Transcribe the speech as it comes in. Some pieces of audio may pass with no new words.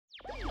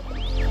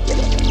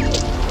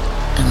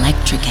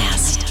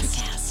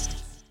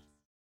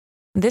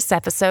This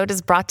episode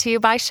is brought to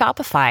you by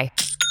Shopify.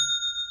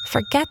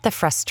 Forget the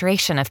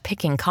frustration of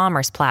picking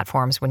commerce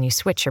platforms when you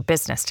switch your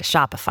business to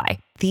Shopify,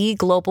 the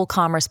global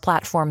commerce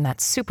platform that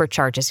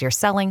supercharges your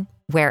selling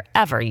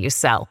wherever you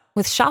sell.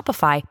 With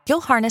Shopify,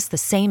 you'll harness the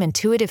same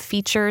intuitive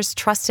features,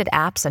 trusted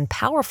apps, and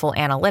powerful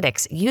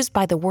analytics used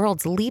by the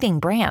world's leading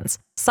brands.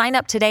 Sign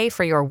up today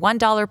for your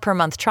 $1 per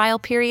month trial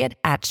period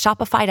at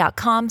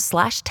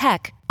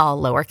shopify.com/tech,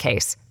 all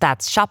lowercase.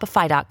 That's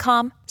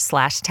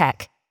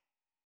shopify.com/tech.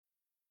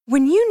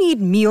 When you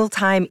need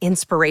mealtime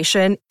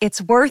inspiration,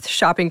 it's worth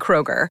shopping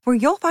Kroger, where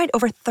you'll find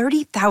over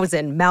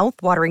 30,000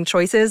 mouth-watering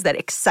choices that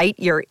excite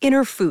your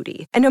inner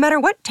foodie. And no matter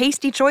what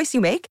tasty choice you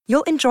make,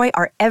 you'll enjoy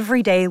our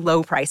everyday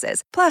low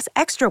prices, plus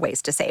extra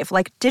ways to save,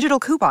 like digital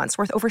coupons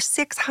worth over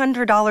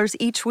 $600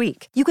 each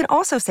week. You can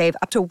also save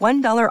up to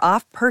 $1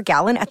 off per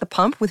gallon at the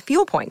pump with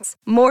fuel points.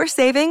 More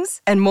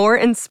savings and more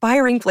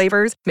inspiring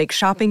flavors make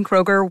shopping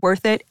Kroger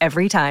worth it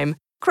every time.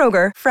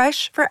 Kroger,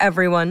 fresh for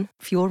everyone.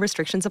 Fuel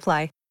restrictions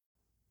apply.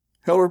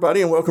 Hello,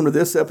 everybody, and welcome to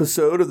this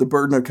episode of the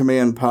Burden of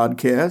Command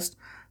podcast.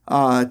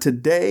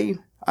 Today,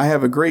 I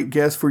have a great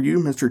guest for you,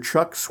 Mr.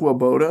 Chuck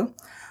Swoboda.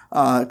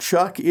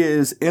 Chuck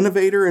is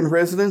innovator in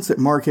residence at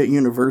Marquette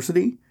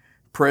University,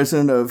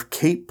 president of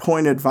Cape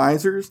Point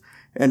Advisors,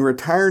 and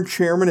retired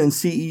chairman and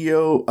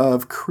CEO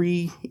of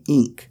Cree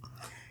Inc.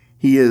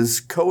 He is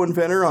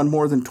co-inventor on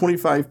more than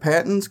 25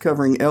 patents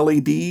covering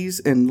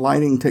LEDs and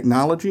lighting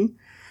technology,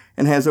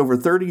 and has over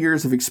 30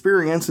 years of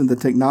experience in the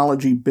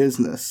technology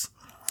business.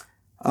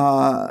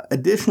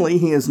 Additionally,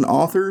 he is an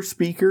author,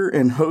 speaker,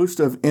 and host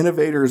of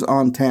Innovators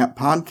on Tap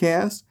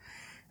podcast.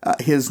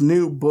 His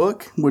new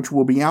book, which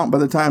will be out by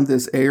the time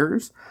this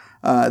airs,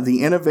 The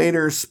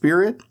Innovator's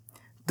Spirit,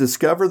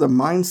 Discover the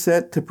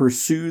Mindset to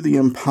Pursue the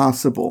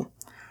Impossible.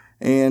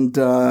 And,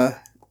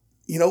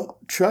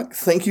 Chuck,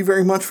 thank you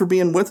very much for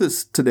being with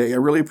us today. I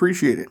really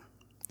appreciate it.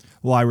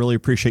 Well, I really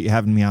appreciate you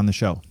having me on the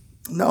show.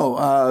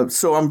 No,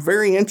 so I'm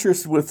very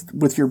interested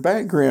with your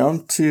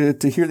background to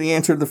hear the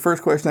answer to the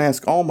first question I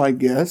ask all my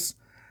guests.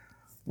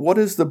 What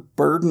does the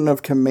burden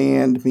of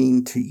command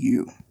mean to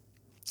you?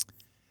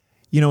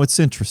 You know, it's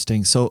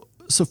interesting. So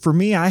for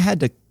me, I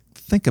had to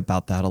think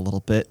about that a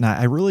little bit. And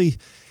I really,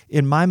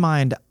 in my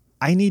mind,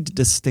 I need to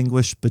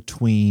distinguish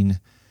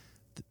between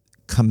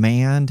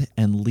command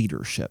and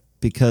leadership,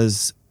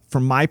 because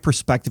from my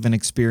perspective and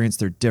experience,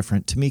 they're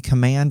different. To me,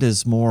 command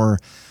is more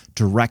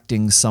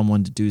directing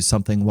someone to do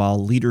something,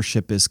 while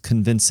leadership is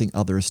convincing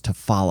others to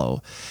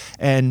follow.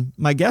 And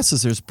my guess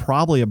is there's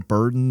probably a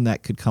burden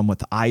that could come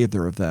with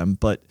either of them.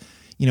 But,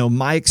 you know,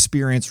 my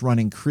experience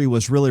running Cree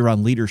was really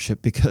around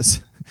leadership,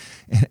 because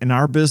in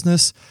our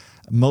business,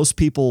 most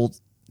people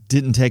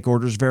didn't take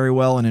orders very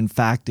well. And in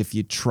fact, if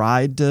you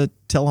tried to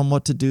tell them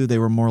what to do, they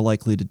were more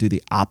likely to do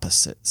the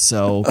opposite.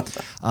 So,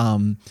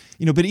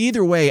 but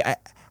either way,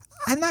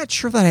 I'm not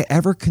sure that I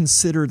ever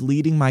considered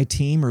leading my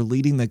team or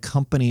leading the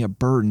company a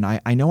burden.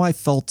 I know I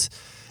felt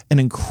an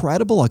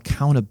incredible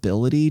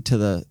accountability to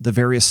the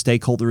various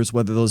stakeholders,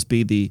 whether those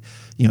be the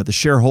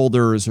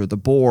shareholders or the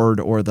board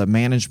or the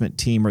management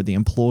team or the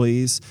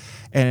employees.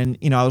 And,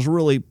 I was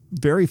really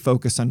very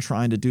focused on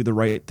trying to do the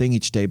right thing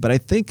each day. But I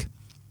think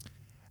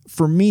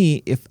for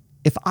me, if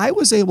I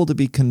was able to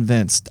be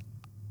convinced,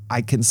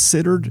 I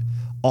considered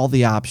all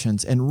the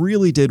options and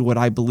really did what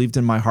I believed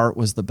in my heart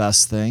was the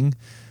best thing,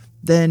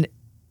 then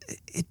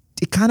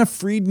it kind of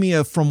freed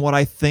me from what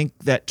I think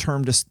that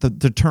term, just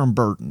the term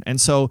burden.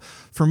 And so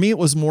for me, it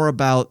was more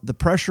about the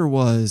pressure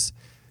was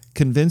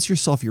convince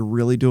yourself you're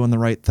really doing the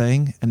right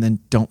thing, and then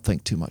don't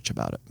think too much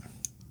about it.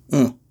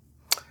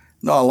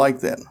 No, I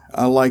like that. And,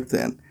 I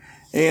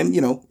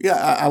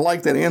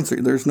like that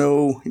answer. There's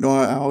no,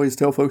 I always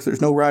tell folks there's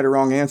no right or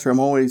wrong answer.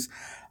 I'm always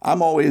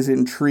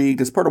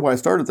intrigued. As part of why I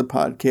started the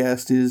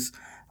podcast is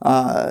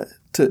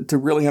to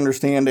really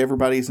understand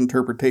everybody's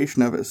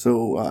interpretation of it.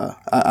 So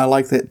I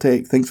like that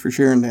take. Thanks for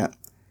sharing that.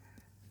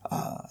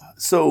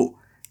 So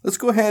let's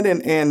go ahead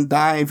and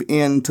dive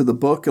into the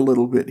book a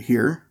little bit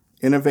here.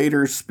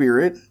 Innovator's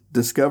Spirit,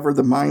 Discover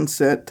the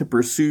Mindset to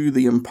Pursue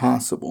the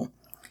Impossible.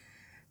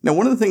 Now,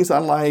 one of the things I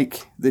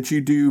like that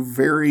you do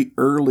very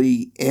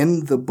early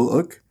in the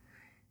book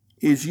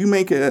is you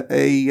make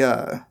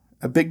a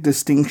big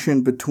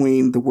distinction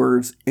between the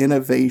words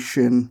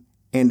innovation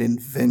and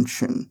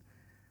invention.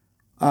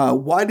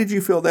 Why did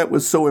you feel that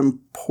was so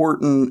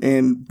important,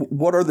 and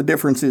what are the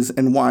differences,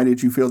 and why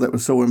did you feel that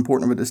was so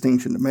important of a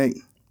distinction to make?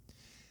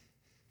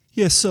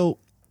 Yeah, so,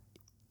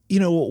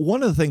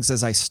 one of the things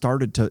as I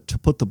started to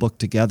put the book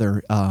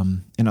together,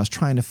 and I was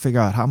trying to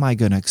figure out how am I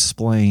going to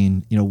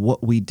explain,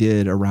 what we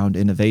did around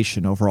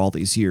innovation over all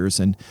these years.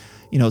 And,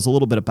 as a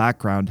little bit of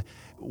background,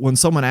 when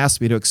someone asked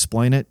me to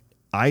explain it,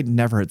 I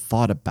never had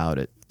thought about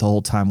it the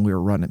whole time we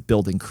were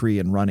building Cree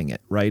and running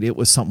it, right? It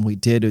was something we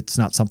did. It's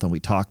not something we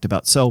talked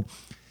about. So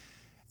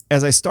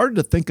as I started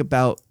to think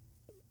about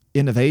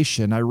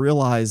innovation, I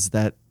realized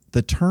that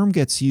the term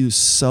gets used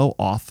so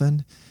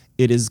often.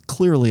 It is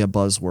clearly a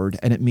buzzword,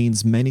 and it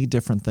means many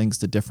different things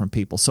to different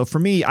people. So for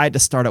me, I had to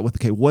start out with,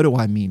 okay, what do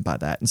I mean by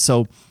that? And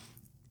so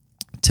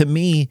To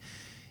me,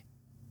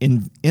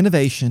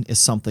 innovation is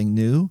something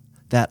new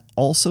that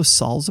also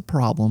solves a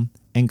problem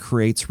and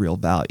creates real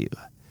value.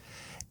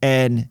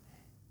 And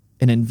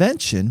an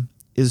invention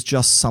is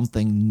just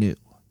something new.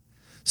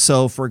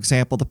 So, for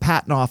example, the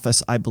Patent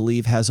Office, I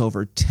believe, has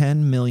over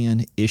 10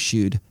 million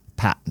issued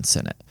patents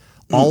in it.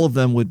 All of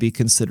them would be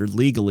considered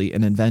legally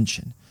an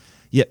invention.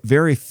 Yet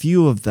very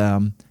few of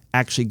them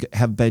actually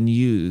have been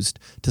used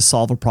to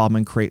solve a problem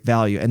and create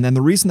value. And then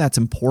the reason that's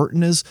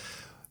important is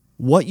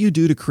what you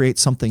do to create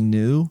something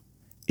new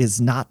is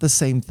not the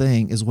same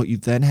thing as what you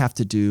then have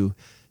to do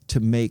to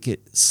make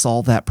it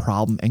solve that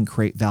problem and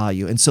create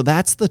value. And so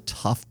that's the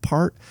tough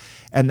part.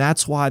 And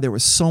that's why there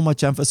was so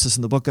much emphasis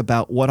in the book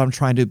about what I'm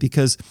trying to do,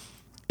 because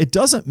it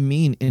doesn't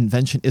mean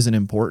invention isn't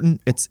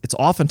important. It's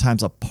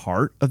oftentimes a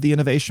part of the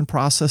innovation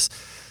process,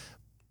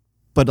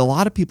 but a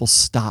lot of people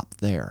stop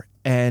there.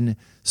 And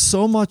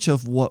so much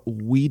of what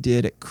we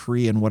did at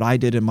Cree and what I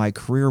did in my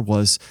career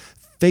was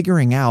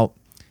figuring out,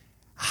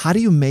 how do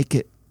you make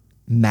it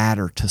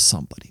matter to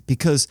somebody?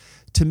 Because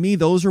to me,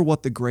 those are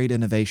what the great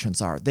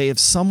innovations are. If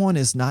someone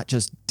is not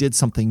just did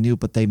something new,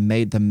 but they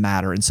made them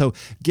matter. And so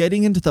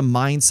getting into the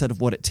mindset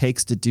of what it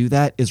takes to do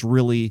that is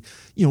really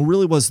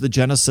was the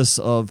genesis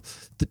of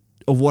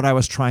what I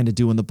was trying to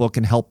do in the book,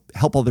 and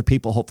help other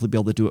people hopefully be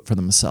able to do it for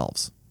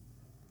themselves.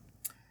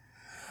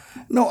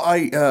 No,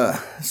 I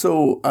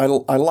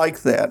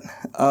like that.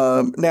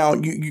 Now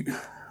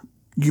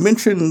you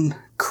mentioned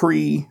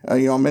Cree. I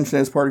mentioned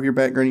it as part of your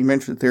background. You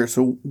mentioned it there.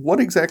 So what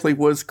exactly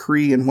was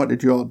Cree, and what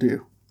did you all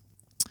do?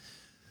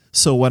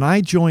 So when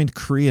I joined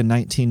Cree in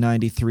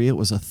 1993, it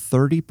was a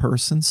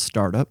 30-person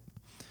startup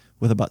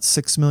with about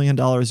 $6 million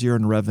a year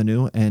in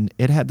revenue, and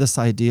it had this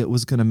idea it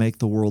was going to make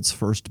the world's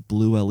first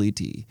blue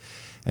LED.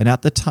 And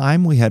at the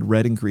time, we had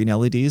red and green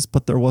LEDs,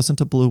 but there wasn't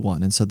a blue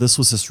one. And so this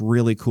was this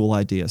really cool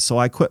idea. So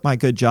I quit my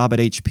good job at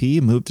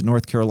HP, moved to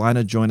North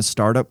Carolina, joined a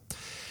startup,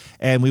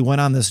 and we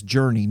went on this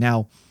journey.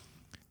 Now,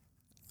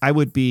 it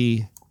would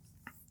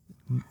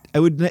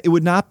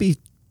not be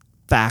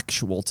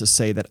factual to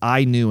say that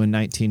I knew in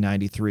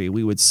 1993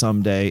 we would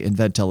someday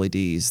invent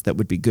LEDs that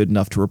would be good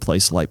enough to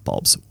replace light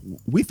bulbs.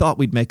 We thought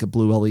we'd make a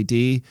blue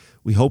LED.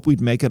 We hoped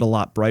we'd make it a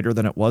lot brighter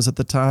than it was at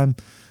the time,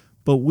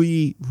 but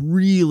we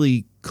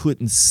really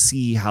couldn't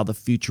see how the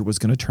future was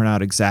going to turn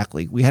out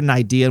exactly. We had an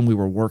idea and we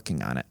were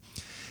working on it.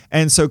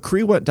 And so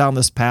Cree went down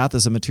this path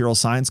as a material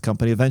science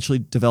company, eventually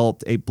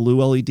developed a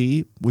blue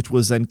LED, which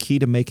was then key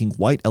to making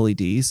white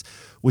LEDs,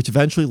 which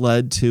eventually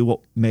led to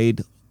what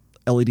made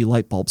LED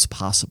light bulbs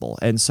possible.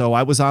 And so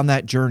I was on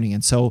that journey.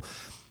 And so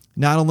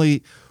not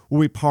only were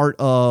we part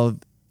of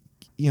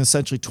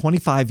essentially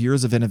 25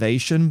 years of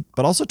innovation,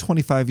 but also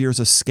 25 years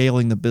of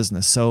scaling the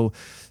business. So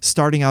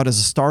starting out as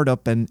a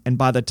startup, and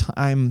by the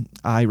time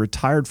I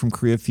retired from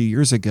Cree a few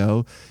years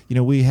ago,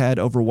 we had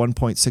over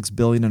 1.6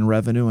 billion in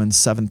revenue and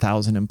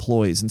 7,000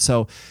 employees. And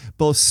so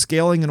both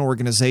scaling an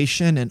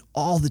organization and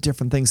all the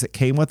different things that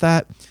came with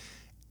that,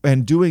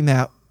 and doing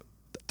that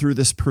through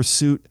this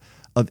pursuit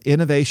of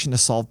innovation to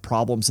solve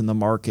problems in the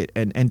market.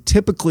 And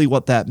typically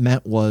what that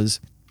meant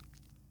was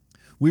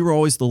we were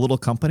always the little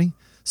company.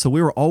 So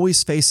we were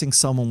always facing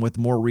someone with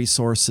more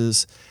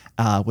resources,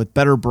 with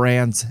better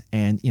brands,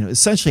 and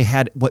essentially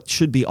had what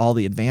should be all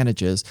the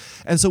advantages.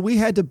 And so we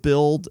had to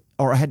build,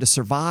 or had to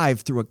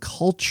survive through a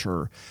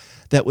culture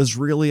that was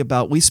really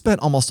about, we spent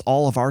almost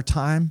all of our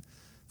time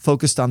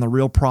focused on the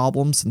real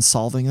problems and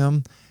solving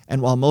them.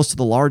 And while most of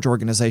the large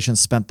organizations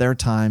spent their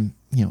time,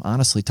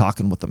 honestly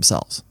talking with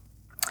themselves.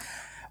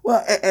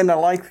 Well, and I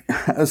like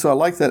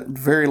that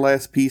very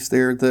last piece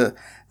there,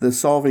 the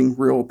solving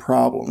real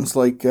problems.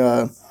 Like,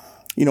 a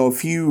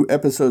few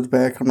episodes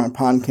back on my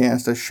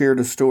podcast, I shared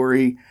a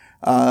story.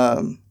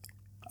 I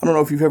don't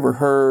know if you've ever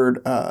heard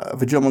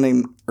of a gentleman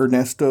named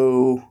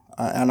Ernesto,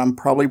 and I'm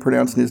probably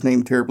pronouncing his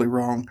name terribly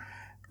wrong,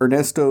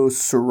 Ernesto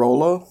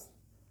Sorolla.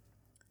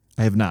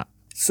 I have not.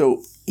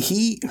 So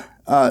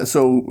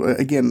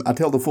again, I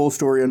tell the full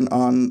story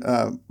on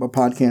a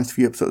podcast a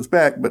few episodes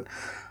back, but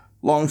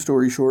long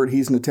story short,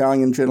 he's an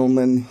Italian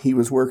gentleman. He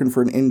was working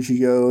for an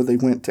NGO. They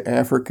went to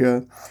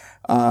Africa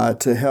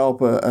to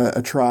help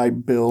a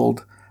tribe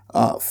build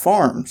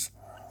farms,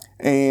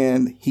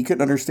 and he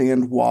couldn't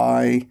understand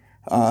why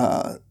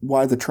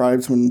the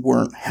tribesmen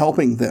weren't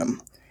helping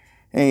them.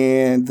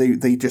 And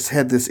they just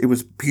had this, it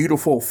was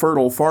beautiful,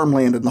 fertile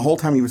farmland. And the whole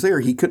time he was there,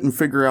 he couldn't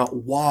figure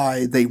out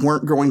why they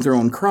weren't growing their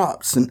own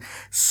crops. And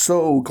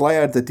so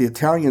glad that the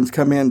Italians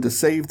come in to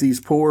save these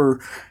poor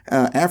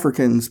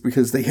Africans,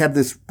 because they had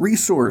this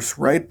resource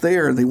right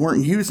there and they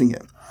weren't using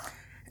it.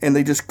 And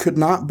they just could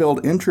not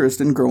build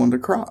interest in growing the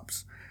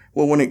crops.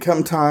 Well, when it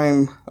come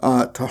time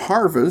to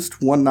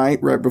harvest, one night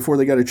right before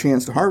they got a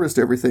chance to harvest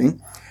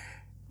everything,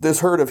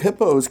 this herd of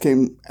hippos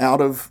came out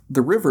of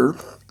the river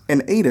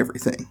and ate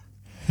everything.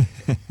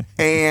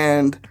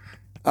 And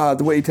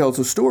the way he tells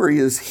the story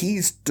is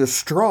he's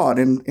distraught,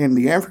 and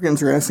the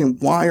Africans are asking,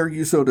 why are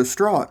you so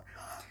distraught?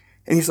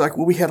 And he's like,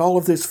 well, we had all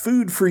of this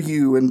food for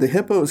you, and the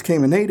hippos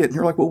came and ate it. And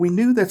they're like, well, we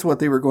knew that's what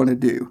they were going to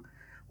do.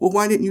 Well,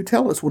 why didn't you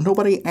tell us? Well,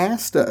 nobody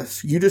asked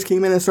us. You just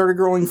came in and started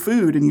growing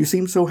food, and you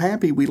seemed so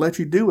happy. We let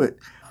you do it.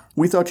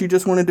 We thought you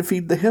just wanted to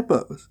feed the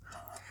hippos.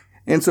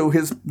 And so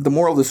the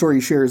moral of the story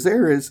he shares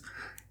there is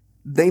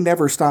they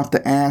never stopped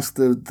to ask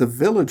the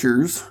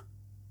villagers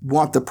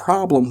what the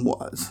problem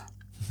was.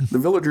 The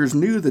villagers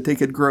knew that they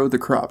could grow the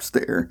crops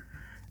there,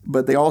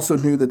 but they also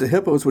knew that the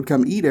hippos would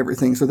come eat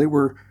everything. So they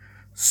were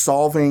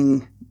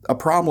solving a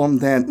problem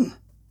that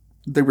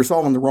they were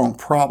solving the wrong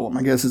problem,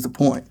 I guess is the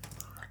point.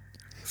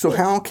 So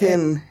how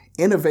can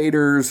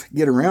innovators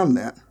get around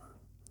that?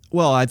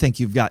 Well, I think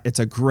it's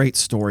a great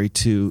story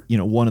to,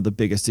 one of the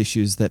biggest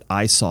issues that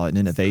I saw in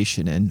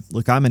innovation. And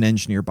look, I'm an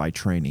engineer by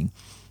training.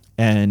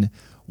 And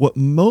what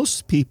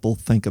most people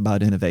think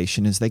about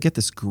innovation is they get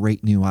this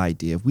great new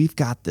idea. We've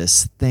got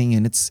this thing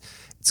and it's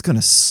going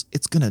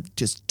to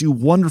just do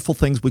wonderful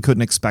things we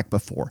couldn't expect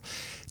before.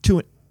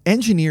 To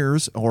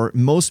engineers or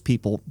most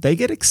people, they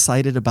get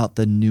excited about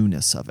the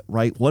newness of it,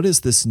 right? What is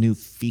this new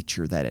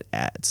feature that it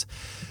adds?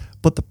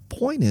 But the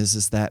point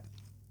is that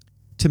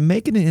to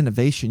make it an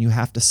innovation, you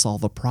have to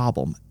solve a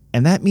problem.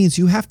 And that means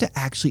you have to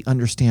actually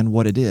understand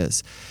what it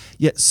is.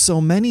 Yet so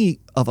many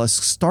of us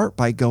start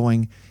by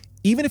going,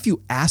 even if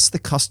you ask the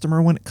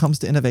customer when it comes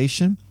to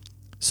innovation,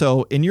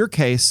 so in your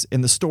case,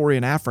 in the story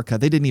in Africa,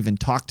 they didn't even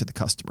talk to the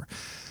customer.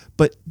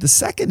 But the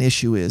second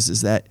issue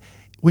is that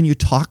when you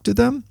talk to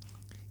them,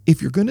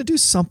 if you're going to do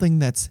something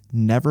that's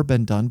never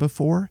been done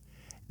before,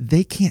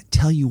 they can't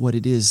tell you what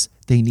it is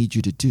they need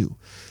you to do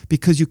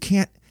because you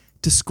can't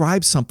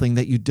describe something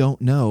that you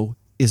don't know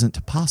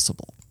isn't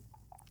possible,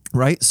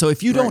 right? So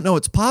if you don't know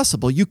it's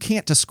possible, you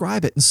can't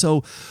describe it. And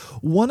so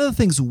one of the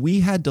things we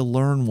had to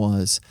learn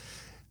was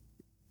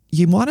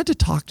you wanted to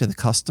talk to the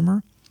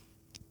customer,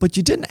 but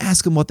you didn't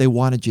ask them what they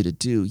wanted you to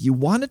do. You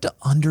wanted to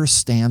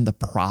understand the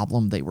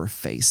problem they were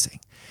facing.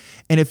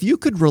 And if you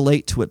could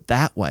relate to it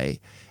that way,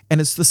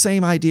 and it's the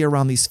same idea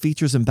around these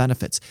features and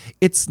benefits,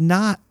 it's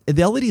not,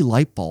 the LED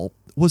light bulb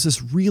was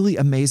this really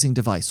amazing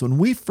device. When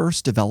we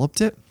first developed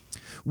it,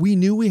 we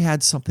knew we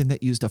had something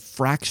that used a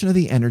fraction of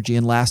the energy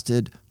and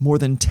lasted more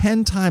than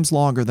 10 times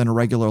longer than a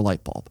regular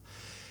light bulb.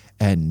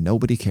 And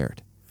nobody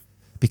cared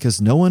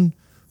because no one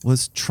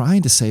was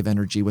trying to save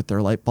energy with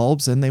their light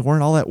bulbs and they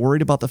weren't all that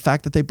worried about the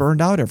fact that they burned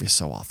out every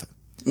so often.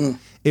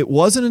 It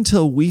wasn't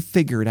until we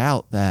figured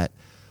out that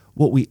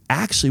what we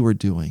actually were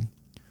doing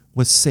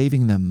was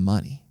saving them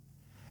money.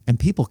 And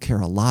people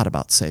care a lot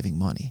about saving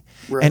money.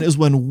 Right. And it was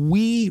when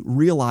we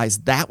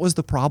realized that was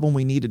the problem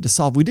we needed to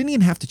solve. We didn't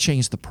even have to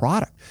change the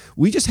product.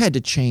 We just had to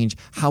change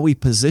how we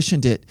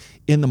positioned it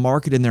in the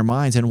market, in their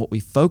minds, and what we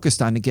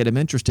focused on to get them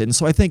interested. And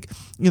so I think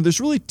there's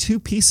really two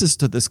pieces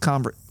to this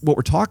what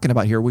we're talking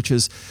about here, which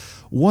is,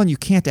 one, you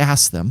can't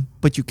ask them,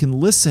 but you can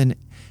listen.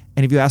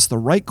 And if you ask the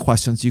right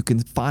questions, you can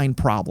find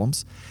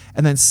problems.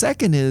 And then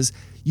second is,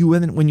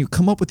 when you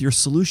come up with your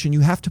solution,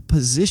 you have to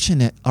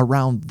position it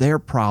around their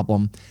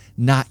problem,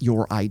 not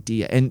your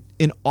idea. And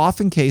in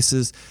often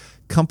cases,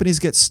 companies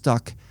get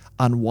stuck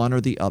on one or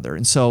the other.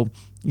 And so,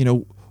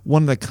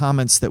 one of the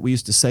comments that we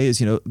used to say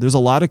is, there's a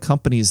lot of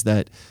companies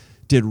that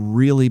did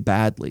really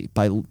badly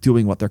by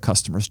doing what their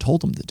customers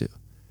told them to do.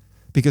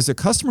 Because their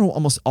customer will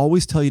almost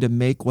always tell you to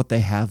make what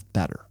they have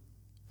better.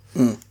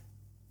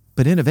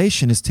 But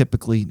innovation is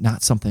typically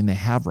not something they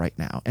have right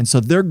now. And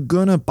so they're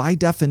going to, by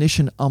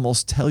definition,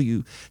 almost tell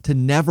you to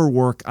never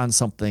work on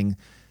something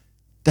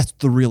that's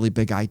the really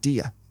big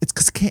idea. It's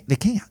because they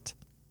can't.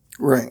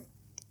 Right.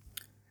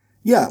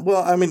 Yeah,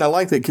 well, I mean, I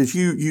like that because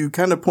you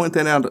kind of point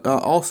that out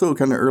also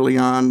kind of early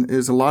on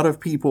is a lot of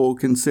people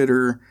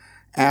consider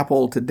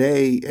Apple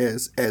today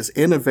as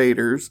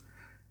innovators,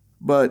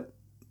 but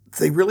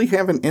they really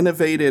haven't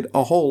innovated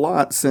a whole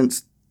lot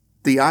since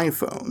the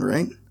iPhone,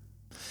 right?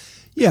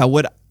 Yeah,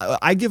 what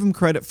I give them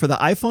credit for, the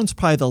iPhone's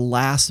probably the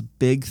last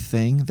big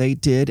thing they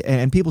did.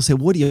 And people say,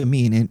 what do you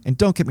mean? And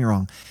don't get me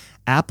wrong,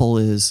 Apple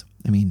is,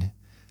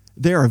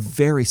 they're a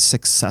very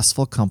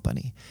successful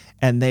company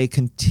and they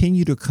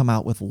continue to come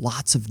out with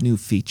lots of new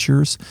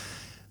features.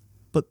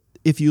 But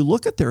if you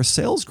look at their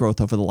sales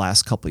growth over the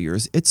last couple of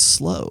years, it's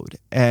slowed.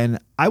 And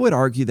I would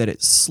argue that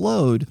it's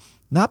slowed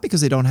not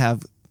because they don't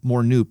have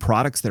more new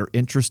products that are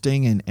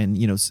interesting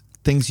and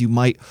things you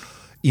might,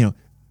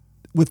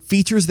 with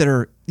features that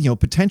are,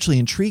 potentially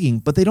intriguing,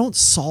 but they don't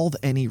solve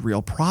any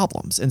real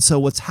problems. And so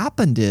what's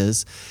happened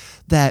is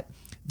that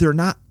they're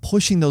not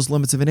pushing those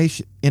limits of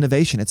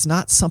innovation. It's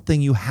not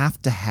something you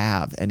have to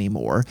have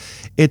anymore.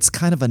 It's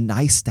kind of a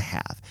nice to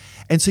have.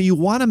 And so you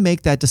want to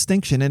make that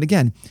distinction. And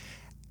again,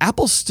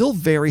 Apple's still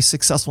very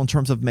successful in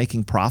terms of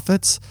making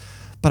profits,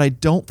 but I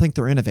don't think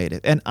they're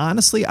innovative. And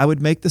honestly, I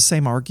would make the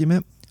same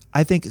argument.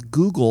 I think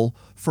Google,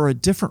 for a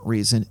different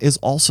reason, is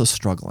also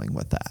struggling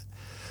with that,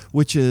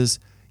 which is,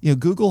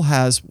 Google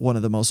has one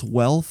of the most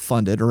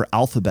well-funded, or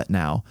Alphabet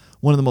now,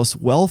 one of the most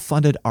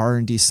well-funded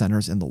R&D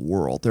centers in the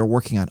world. They're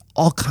working on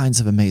all kinds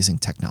of amazing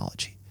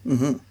technology.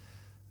 Mm-hmm.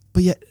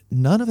 But yet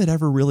none of it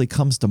ever really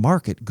comes to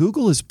market.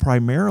 Google is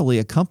primarily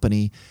a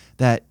company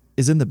that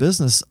is in the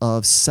business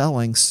of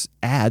selling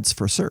ads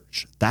for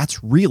search.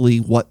 That's really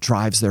what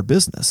drives their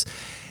business.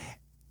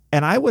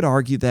 And I would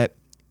argue that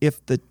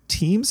if the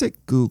teams at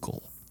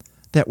Google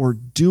that were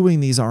doing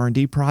these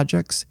R&D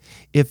projects,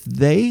 if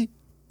they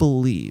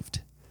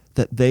believed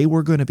that they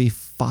were going to be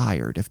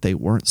fired if they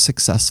weren't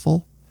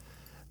successful,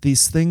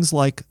 these things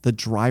like the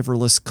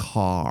driverless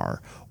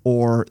car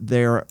or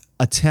their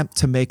attempt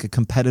to make a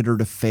competitor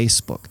to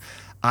Facebook,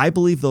 I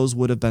believe those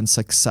would have been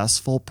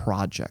successful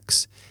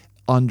projects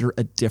under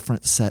a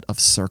different set of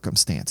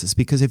circumstances.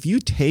 Because if you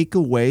take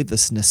away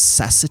this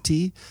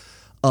necessity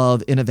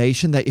of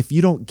innovation, that if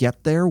you don't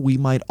get there, we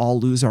might all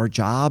lose our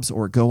jobs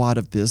or go out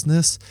of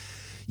business,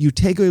 you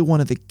take away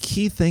one of the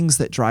key things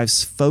that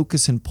drives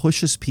focus and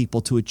pushes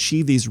people to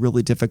achieve these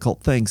really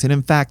difficult things. And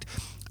in fact,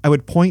 I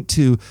would point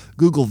to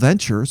Google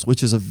Ventures,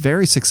 which is a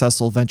very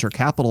successful venture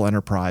capital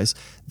enterprise.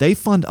 They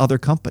fund other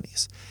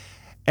companies.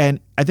 And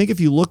I think if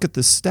you look at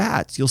the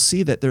stats, you'll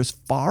see that there's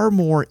far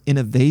more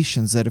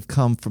innovations that have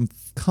come from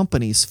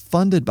companies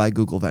funded by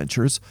Google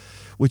Ventures,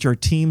 which are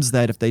teams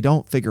that if they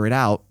don't figure it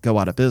out, go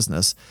out of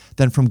business,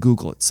 than from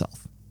Google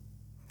itself.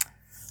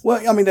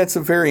 Well, I mean, that's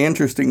a very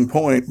interesting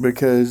point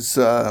because,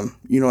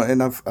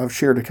 and I've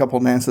shared a couple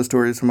of NASA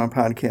stories on my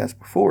podcast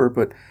before,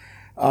 but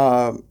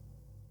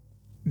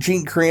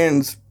Gene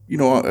Kranz,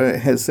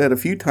 has said a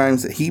few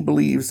times that he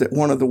believes that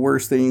one of the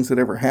worst things that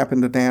ever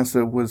happened to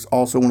NASA was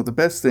also one of the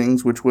best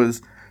things, which was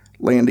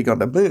landing on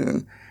the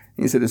moon.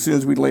 He said as soon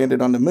as we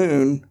landed on the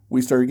moon,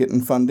 we started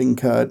getting funding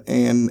cut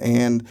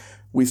and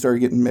we started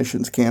getting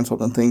missions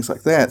canceled and things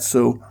like that.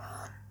 So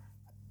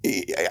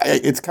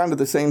it's kind of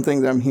the same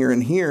thing that I'm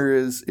hearing here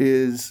is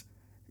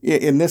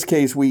in this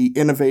case, we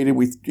innovated.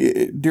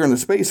 During the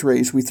space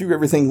race, we threw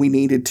everything we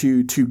needed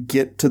to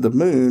get to the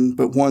moon.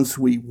 But once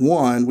we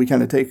won, we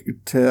kind of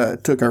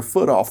took our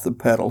foot off the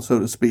pedal, so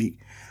to speak.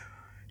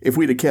 If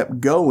we'd have kept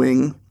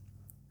going,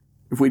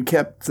 if we'd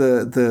kept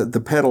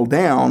the pedal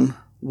down,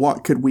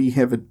 what could we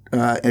have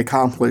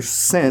accomplished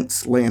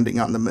since landing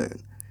on the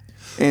moon?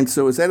 And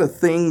so is that a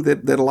thing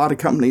that a lot of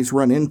companies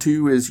run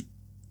into is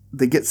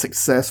they get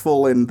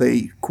successful and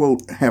they,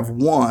 quote, have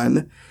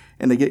won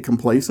and they get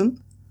complacent?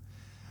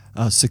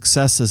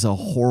 Success is a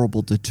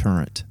horrible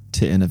deterrent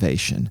to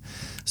innovation.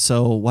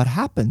 So what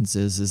happens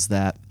is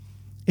that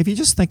if you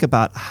just think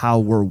about how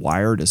we're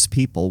wired as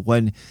people,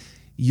 when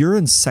you're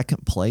in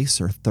second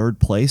place or third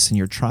place and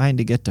you're trying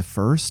to get to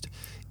first,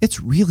 it's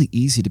really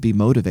easy to be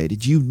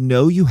motivated. You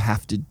know you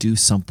have to do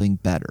something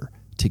better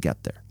to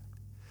get there.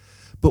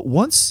 But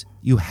once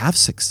you have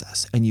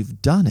success and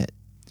you've done it,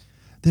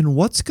 then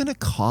what's going to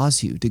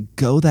cause you to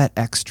go that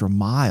extra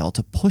mile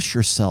to push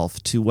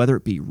yourself to, whether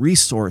it be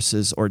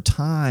resources or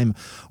time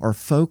or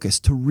focus,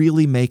 to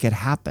really make it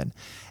happen?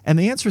 And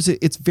the answer is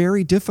it's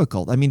very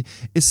difficult. I mean,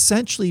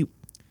 essentially,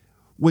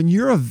 when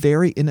you're a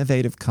very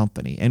innovative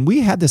company, and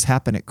we had this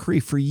happen at Cree,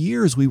 for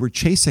years we were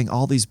chasing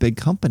all these big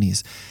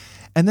companies,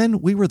 and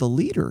then we were the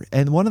leader.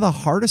 And one of the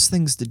hardest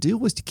things to do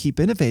was to keep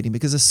innovating,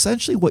 because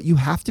essentially what you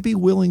have to be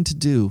willing to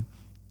do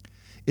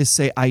is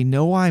say, I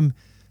know I'm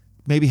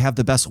maybe have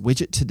the best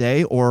widget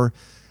today, or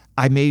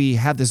I maybe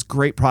have this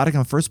great product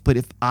on first, but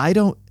if I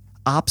don't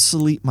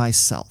obsolete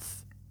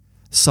myself,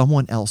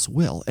 someone else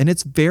will. And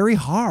it's very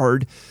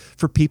hard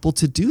for people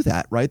to do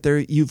that, right?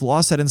 You've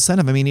lost that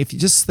incentive. I mean, if you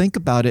just think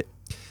about it,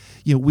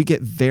 we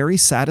get very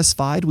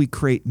satisfied. We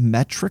create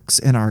metrics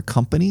in our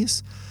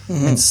companies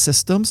and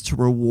systems to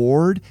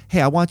reward,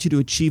 hey, I want you to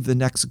achieve the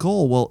next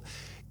goal. Well,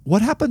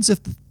 what happens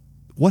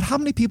how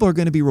many people are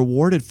going to be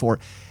rewarded for,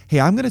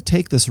 hey, I'm going to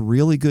take this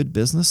really good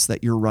business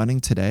that you're running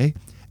today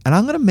and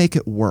I'm going to make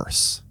it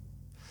worse.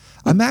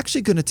 I'm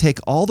actually going to take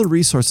all the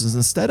resources,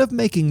 instead of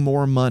making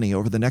more money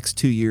over the next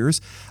 2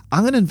 years,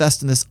 I'm going to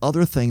invest in this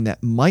other thing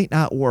that might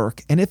not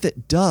work. And if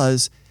it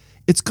does,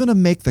 it's going to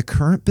make the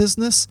current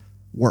business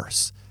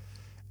worse.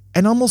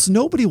 And almost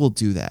nobody will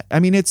do that. I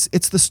mean, it's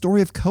the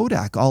story of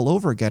Kodak all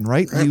over again,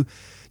 right?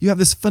 You have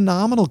this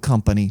phenomenal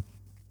company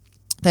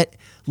that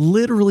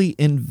literally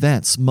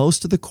invents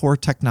most of the core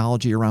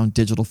technology around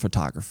digital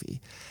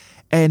photography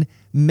and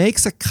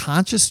makes a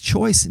conscious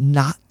choice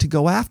not to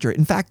go after it.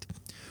 In fact,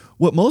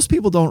 what most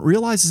people don't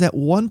realize is at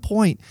one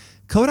point,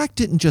 Kodak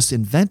didn't just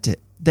invent it.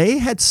 They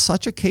had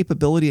such a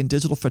capability in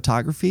digital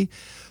photography.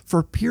 For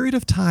a period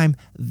of time,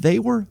 they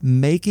were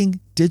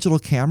making digital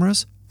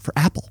cameras for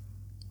Apple.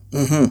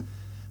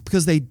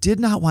 Because they did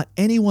not want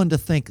anyone to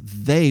think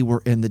they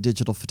were in the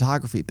digital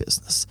photography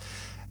business.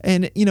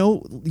 And,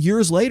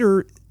 years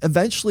later,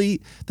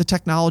 eventually the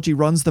technology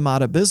runs them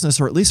out of business,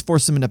 or at least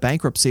forced them into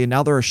bankruptcy, and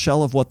now they're a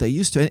shell of what they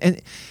used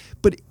to.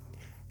 But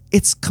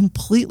it's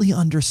completely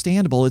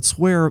understandable. It's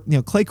where,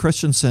 Clay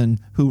Christensen,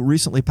 who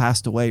recently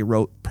passed away,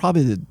 wrote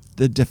probably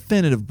the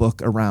definitive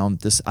book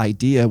around this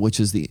idea, which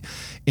is the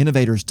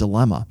innovator's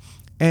dilemma.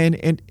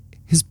 And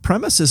his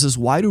premise is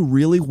why do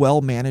really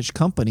well-managed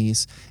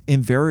companies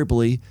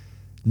invariably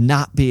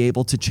not be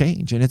able to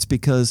change? And it's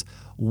because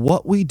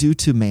what we do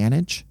to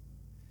manage,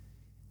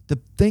 the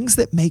things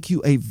that make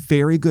you a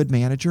very good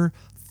manager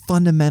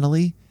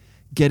fundamentally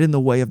get in the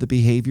way of the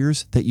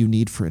behaviors that you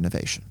need for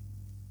innovation.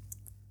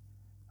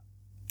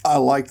 I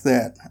like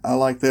that. I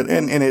like that.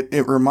 And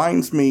it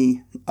reminds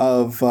me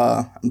of,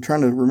 I'm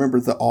trying to remember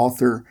the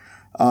author.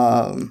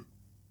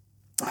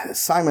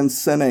 Simon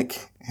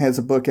Sinek has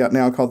a book out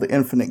now called The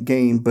Infinite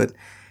Game, but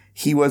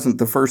he wasn't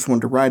the first one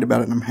to write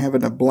about it. And I'm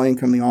having a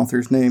blank on the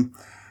author's name.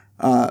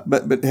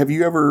 But have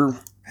you ever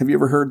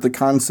heard the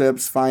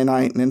concepts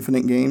finite and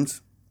infinite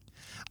games?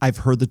 I've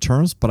heard the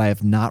terms, but I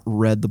have not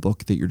read the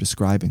book that you're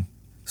describing.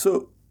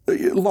 So,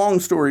 long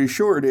story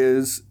short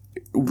is,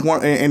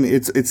 and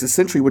it's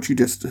essentially what you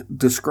just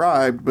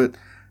described, but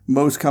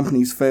most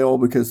companies fail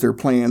because they're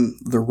playing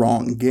the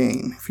wrong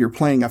game. If you're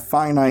playing a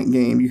finite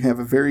game, you have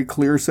a very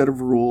clear set of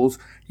rules.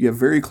 You have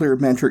very clear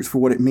metrics for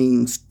what it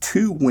means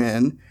to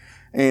win,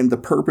 and the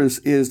purpose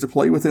is to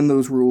play within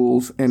those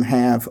rules and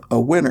have a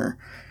winner.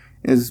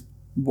 Is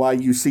why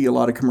you see a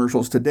lot of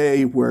commercials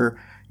today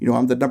where,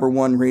 I'm the number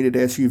one rated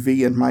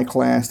SUV in my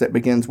class that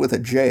begins with a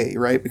J,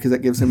 right? Because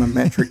that gives them a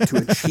metric to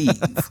achieve,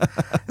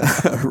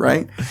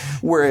 right?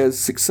 Whereas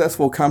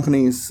successful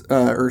companies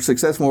or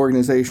successful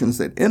organizations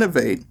that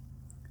innovate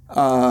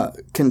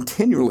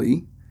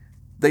continually,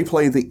 they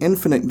play the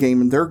infinite game,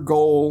 and their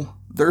goal,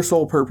 their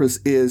sole purpose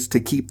is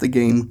to keep the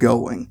game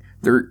going.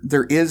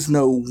 There is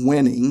no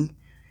winning.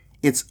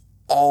 It's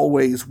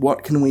always,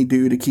 what can we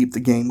do to keep the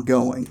game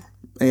going?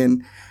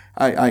 And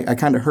I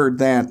kind of heard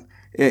that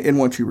in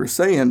what you were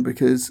saying,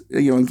 because,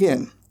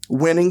 again,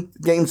 winning,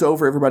 game's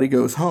over, everybody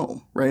goes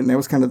home, right? And that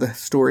was kind of the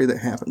story that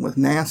happened with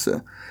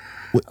NASA.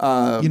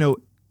 Go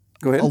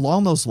ahead.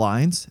 Along those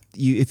lines,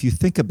 if you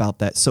think about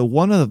that, so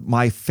one of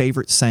my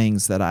favorite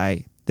sayings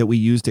that we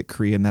used at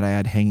Korea and that I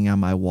had hanging on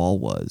my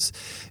wall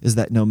is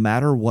that no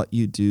matter what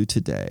you do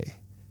today,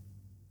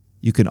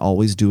 you can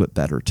always do it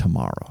better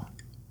tomorrow.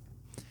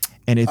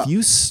 And if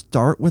you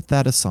start with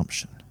that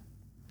assumption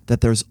that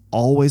there's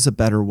always a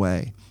better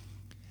way,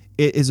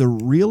 it is a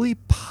really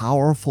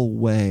powerful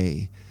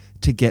way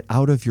to get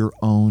out of your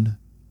own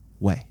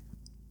way.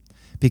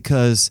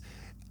 Because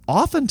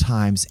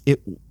oftentimes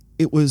it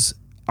was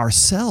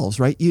ourselves,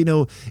 right?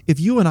 If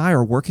you and I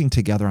are working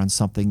together on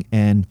something,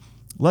 and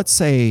let's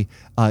say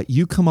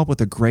you come up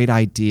with a great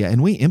idea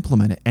and we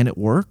implement it and it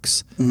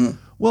works,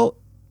 well,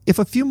 if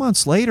a few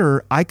months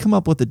later I come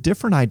up with a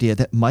different idea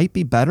that might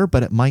be better,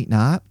 but it might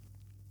not,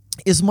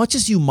 as much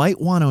as you might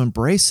want to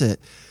embrace it,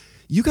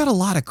 you got a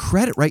lot of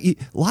credit, right? A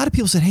lot of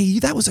people said, hey,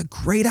 that was a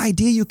great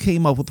idea you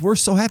came up with. We're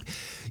so happy.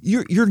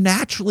 You're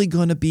naturally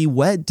going to be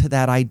wed to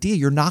that idea.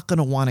 You're not going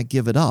to want to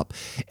give it up.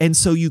 And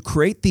so you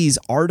create these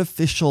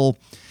artificial,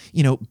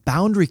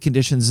 boundary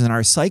conditions in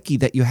our psyche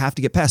that you have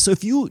to get past. So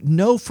if you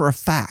know for a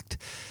fact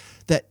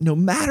that no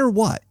matter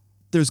what,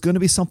 there's going to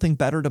be something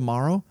better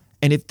tomorrow,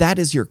 and if that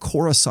is your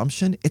core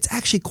assumption, it's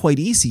actually quite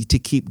easy to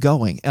keep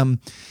going.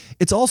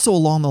 It's also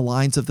along the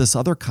lines of this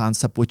other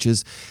concept, which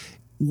is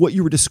what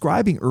you were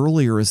describing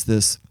earlier is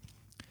this,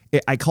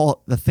 I call it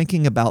the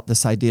thinking about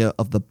this idea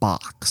of the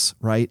box,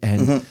 right?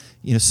 And,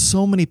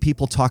 so many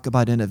people talk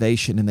about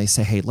innovation and they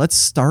say, hey, let's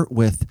start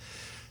with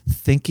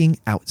thinking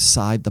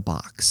outside the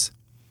box.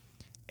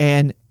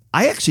 And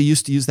I actually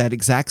used to use that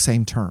exact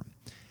same term.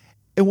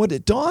 And what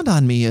it dawned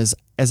on me is,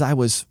 as I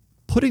was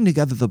putting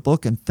together the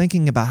book and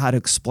thinking about how to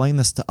explain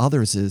this to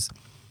others, is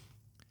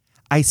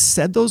I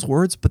said those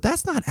words, but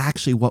that's not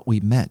actually what we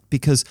meant,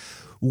 because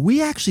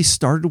we actually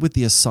started with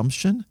the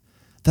assumption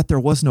that there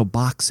was no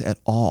box at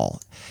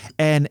all.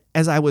 And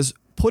as I was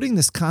putting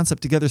this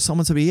concept together,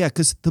 someone said, yeah,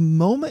 because the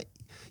moment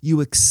you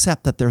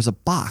accept that there's a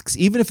box,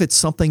 even if it's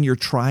something you're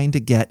trying to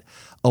get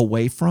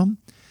away from,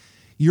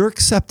 you're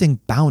accepting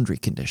boundary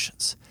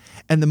conditions.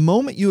 And the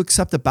moment you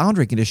accept the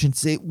boundary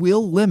conditions, it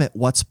will limit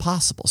what's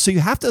possible. So you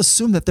have to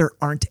assume that there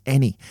aren't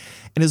any.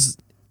 And as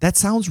that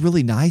sounds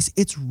really nice,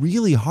 it's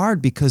really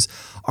hard, because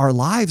our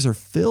lives are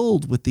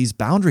filled with these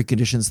boundary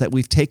conditions that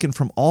we've taken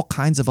from all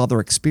kinds of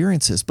other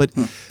experiences. But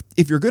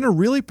if you're going to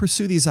really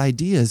pursue these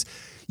ideas,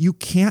 you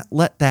can't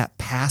let that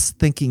past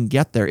thinking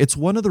get there. It's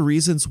one of the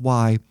reasons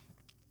why,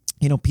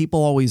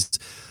 people always,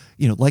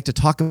 like to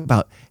talk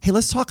about, hey,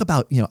 let's talk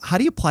about, how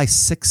do you apply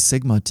Six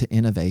Sigma to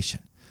innovation?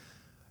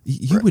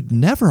 You would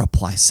never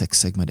apply Six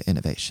Sigma to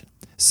innovation.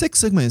 Six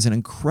Sigma is an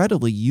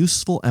incredibly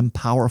useful and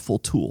powerful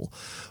tool.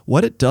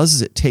 What it does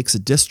is it takes a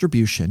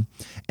distribution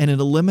and it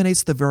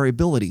eliminates the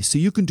variability, so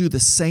you can do the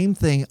same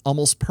thing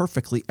almost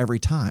perfectly every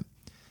time.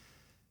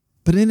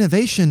 But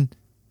innovation,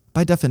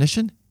 by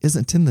definition,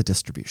 isn't in the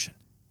distribution.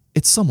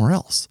 It's somewhere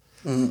else.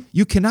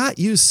 You cannot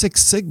use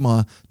Six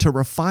Sigma to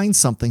refine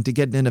something to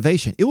get an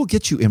innovation. It will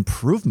get you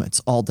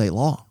improvements all day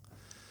long.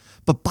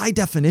 But by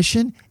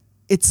definition,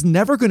 it's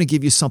never going to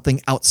give you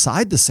something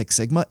outside the Six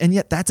Sigma, and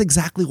yet that's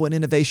exactly what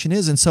innovation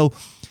is. And so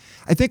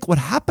I think what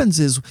happens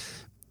is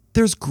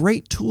there's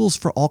great tools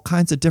for all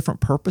kinds of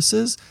different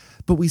purposes,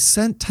 but we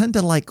tend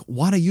to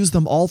want to use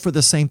them all for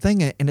the same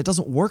thing, and it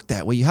doesn't work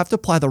that way. You have to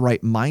apply the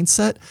right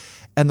mindset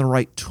and the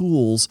right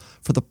tools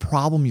for the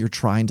problem you're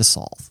trying to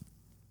solve.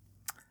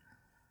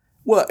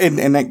 Well, and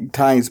that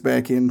ties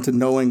back into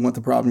knowing what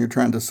the problem you're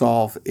trying to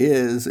solve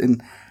is.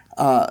 And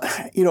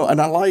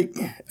and I like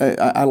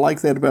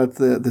that about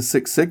the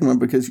Six Sigma,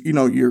 because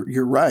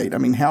you're right. I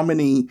mean, how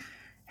many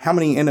how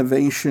many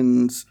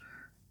innovations,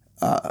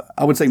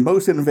 I would say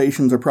most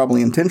innovations are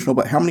probably intentional,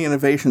 but how many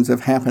innovations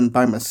have happened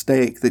by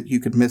mistake that you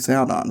could miss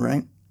out on,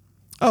 right?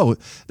 Oh,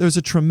 there's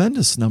a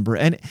tremendous number.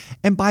 And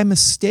by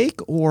mistake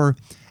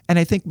and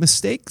I think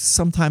mistake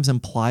sometimes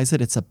implies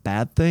that it's a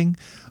bad thing.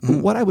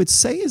 Mm-hmm. What I would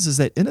say is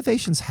that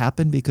innovations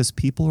happen because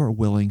people are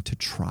willing to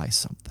try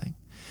something.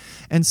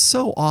 And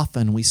so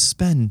often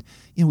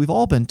we've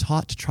all been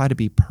taught to try to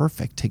be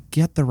perfect, to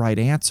get the right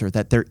answer,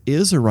 that there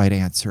is a right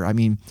answer. I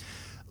mean,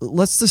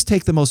 let's just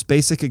take the most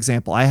basic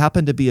example. I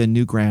happen to be a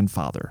new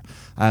grandfather.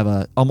 I have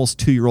a almost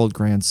 2-year-old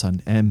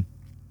grandson, and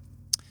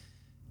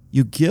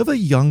you give a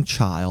young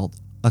child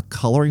a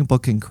coloring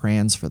book and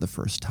crayons for the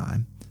first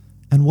time,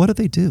 and what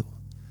do?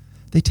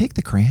 They take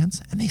the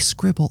crayons and they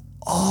scribble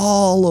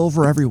all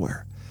over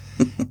everywhere.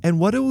 And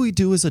what do we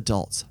do as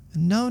adults?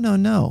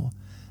 No.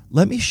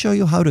 Let me show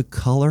you how to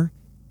color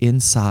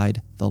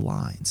inside the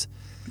lines.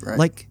 Right.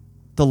 Like,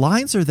 the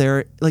lines are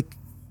there, like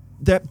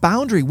that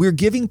boundary. We're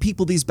giving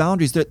people these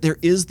boundaries that there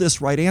is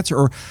this right answer.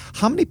 Or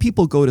how many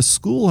people go to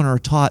school and are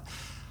taught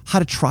how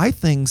to try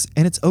things,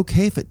 and it's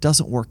okay if it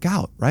doesn't work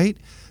out, right?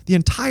 The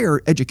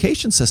entire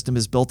education system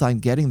is built on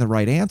getting the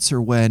right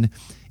answer, when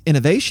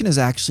innovation is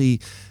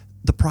actually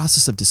the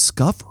process of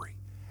discovery.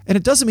 And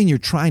it doesn't mean you're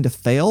trying to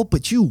fail,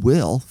 but you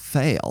will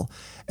fail.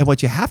 And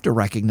what you have to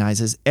recognize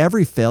is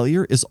every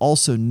failure is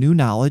also new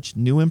knowledge,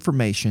 new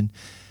information,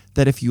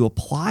 that if you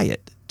apply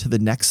it to the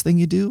next thing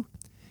you do,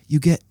 you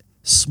get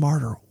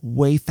smarter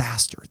way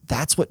faster.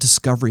 That's what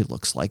discovery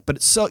looks like. But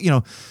it's so,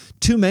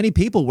 too many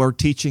people, we're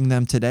teaching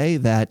them today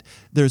that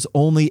there's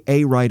only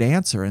a right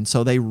answer. And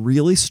so they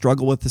really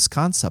struggle with this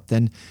concept.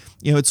 And,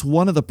 it's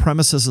one of the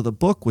premises of the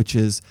book, which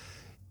is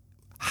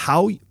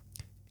how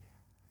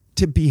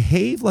to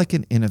behave like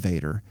an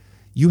innovator.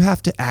 You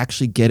have to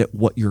actually get at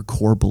what your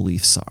core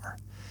beliefs are.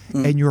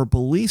 And your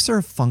beliefs are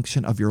a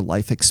function of your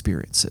life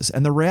experiences.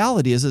 And the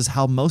reality is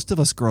how most of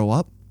us grow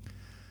up.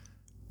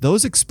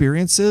 Those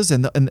experiences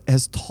and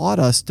has taught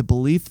us to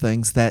believe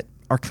things that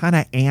are kind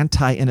of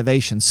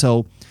anti-innovation.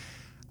 So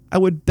I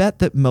would bet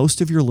that most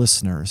of your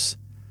listeners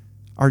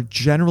are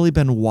generally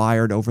been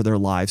wired over their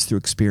lives through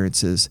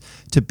experiences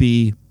to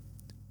be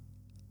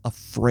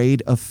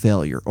afraid of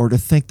failure, or to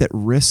think that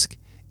risk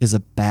is a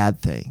bad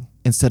thing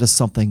instead of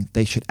something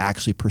they should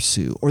actually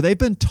pursue. Or they've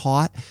been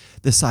taught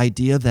this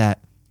idea that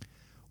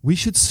we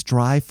should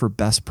strive for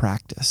best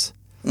practice,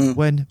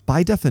 when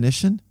by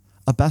definition,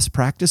 a best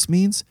practice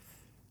means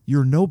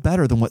you're no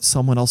better than what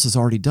someone else has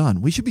already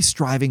done. We should be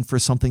striving for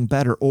something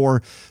better,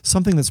 or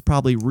something that's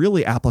probably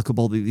really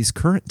applicable to these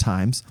current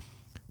times.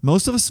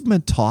 Most of us have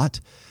been taught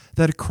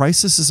that a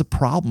crisis is a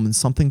problem and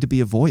something to be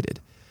avoided.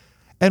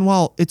 And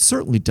while it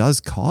certainly does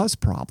cause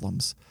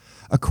problems,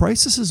 a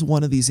crisis is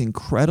one of these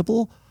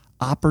incredible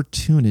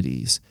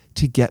opportunities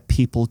to get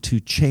people to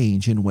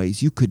change in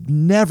ways you could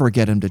never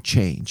get them to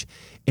change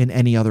in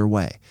any other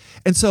way.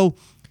 And so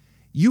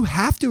you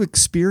have to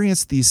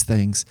experience these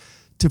things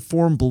to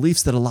form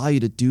beliefs that allow you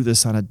to do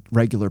this on a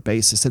regular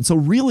basis. And so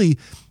really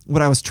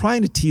what I was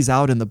trying to tease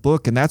out in the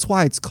book, and that's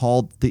why it's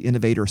called The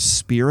Innovator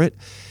Spirit,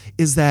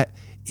 is that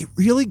it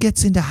really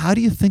gets into how do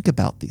you think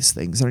about these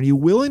things? And are you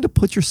willing to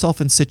put yourself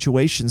in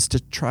situations to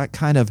try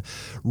kind of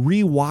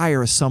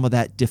rewire some of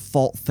that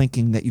default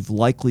thinking that you've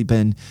likely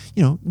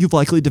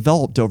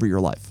developed over your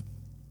life?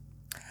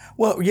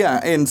 Well, yeah,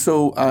 and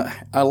so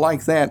I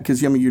like that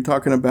because you're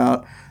talking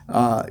about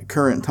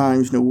current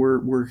times.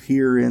 We're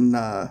here in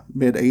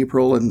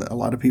mid-April, and a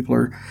lot of people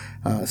are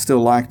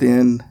still locked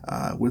in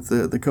with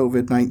the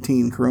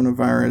COVID-19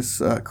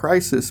 coronavirus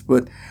crisis.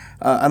 But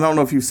I don't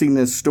know if you've seen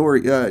this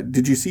story.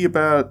 Did you see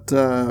about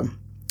the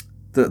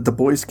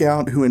Boy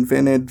Scout who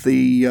invented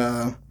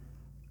the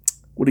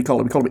what do you call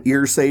it? We call them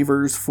ear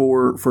savers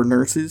for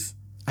nurses.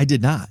 I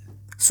did not.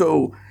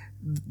 So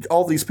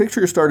all these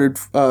pictures started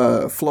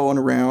flowing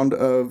around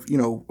of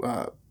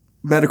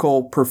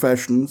medical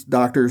professions,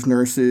 doctors,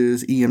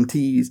 nurses,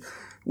 EMTs,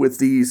 with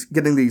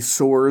getting these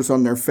sores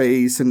on their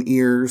face and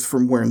ears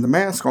from wearing the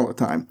mask all the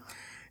time.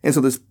 And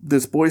so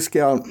this Boy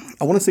Scout,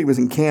 I want to say he was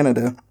in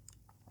Canada,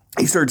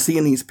 he started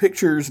seeing these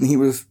pictures, and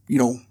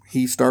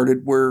he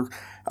started where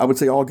I would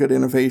say all good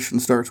innovation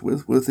starts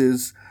with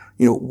his,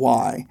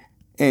 why.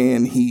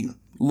 And he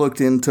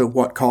looked into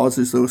what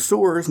causes those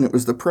sores, and it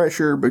was the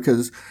pressure,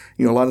 because,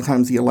 a lot of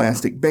times the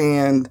elastic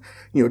band,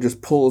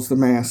 just pulls the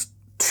mask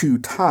too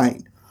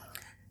tight.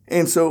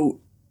 And so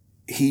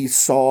he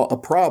saw a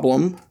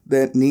problem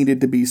that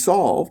needed to be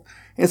solved.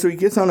 And so he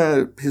gets on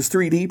his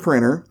 3D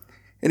printer,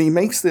 and he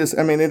makes this.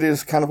 I mean, it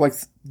is kind of like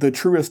the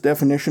truest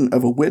definition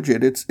of a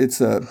widget.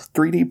 It's a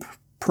 3D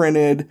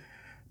printed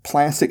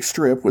plastic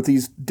strip with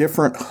these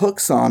different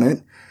hooks on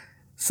it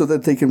so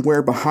that they can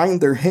wear behind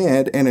their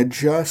head and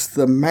adjust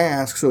the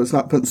mask so it's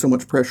not putting so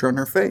much pressure on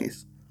their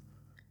face.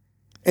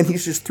 And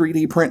he's just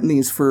 3D printing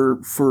these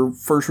for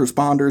first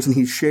responders, and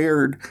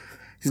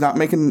he's not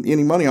making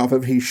any money off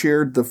of it. He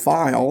shared the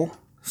file.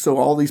 So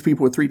all these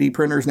people with 3D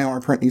printers now are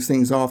printing these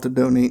things off to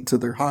donate to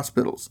their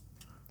hospitals.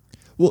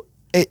 Well,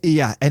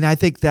 yeah. And I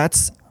think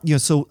that's,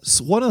 so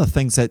one of the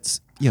things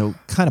that's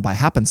kind of by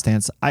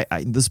happenstance,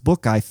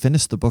 I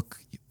finished the book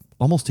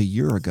almost a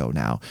year ago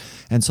now.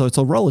 And so it's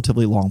a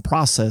relatively long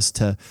process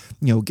to,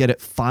 get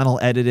it final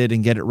edited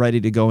and get it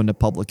ready to go into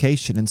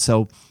publication. And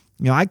so,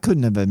 I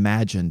couldn't have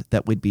imagined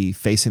that we'd be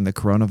facing the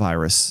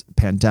coronavirus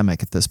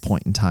pandemic at this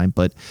point in time.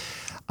 But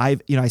I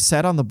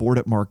sat on the board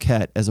at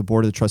Marquette as a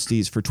board of the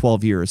trustees for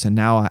 12 years, and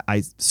now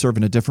I serve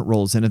in a different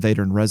role as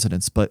innovator in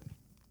residence. But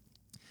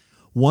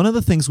one of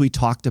the things we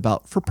talked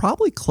about for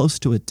probably close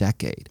to a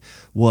decade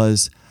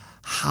was,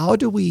 how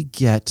do we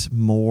get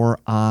more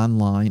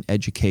online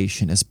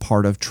education as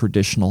part of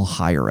traditional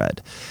higher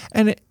ed?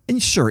 And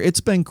sure,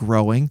 it's been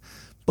growing,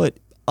 but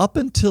up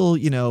until,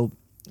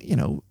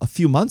 a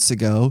few months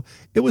ago,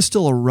 it was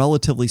still a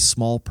relatively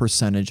small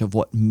percentage of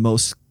what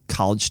most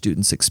college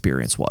students'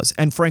 experience was.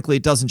 And frankly,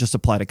 it doesn't just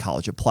apply to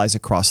college, it applies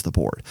across the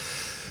board.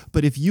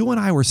 But if you and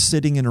I were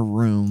sitting in a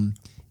room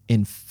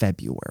in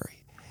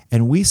February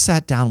and we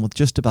sat down with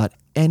just about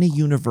any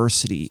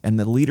university and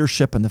the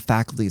leadership and the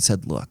faculty and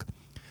said, look,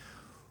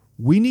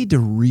 we need to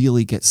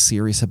really get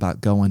serious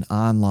about going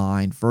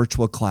online,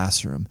 virtual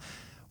classroom.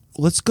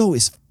 Let's go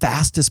as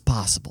fast as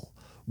possible.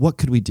 What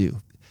could we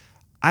do?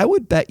 I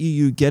would bet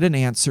you get an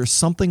answer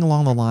something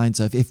along the lines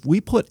of, if we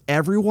put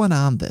everyone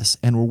on this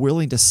and we're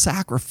willing to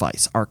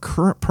sacrifice our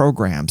current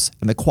programs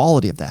and the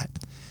quality of that,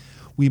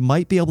 we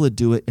might be able to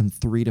do it in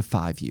 3 to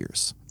 5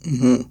 years.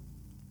 Mm-hmm.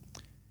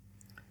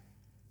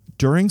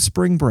 During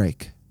spring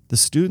break, the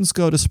students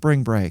go to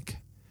spring break.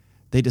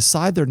 They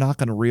decide they're not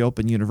going to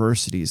reopen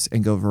universities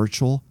and go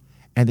virtual,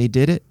 and they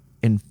did it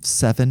in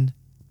 7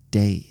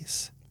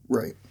 days.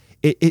 Right.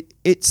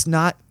 It's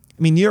not,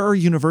 there are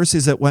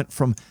universities that went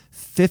from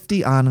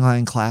 50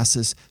 online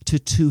classes to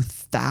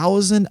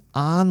 2,000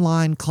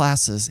 online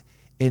classes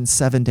in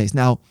 7 days.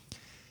 Now,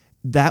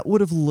 that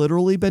would have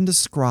literally been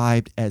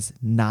described as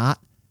not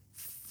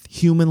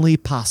humanly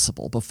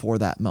possible before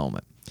that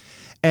moment.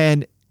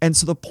 And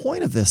so the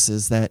point of this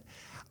is that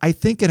I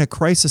think in a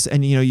crisis,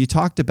 and you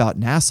talked about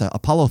NASA,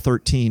 Apollo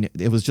 13,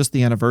 it was just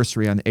the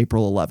anniversary on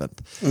April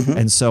 11th. Mm-hmm.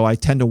 And so I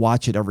tend to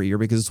watch it every year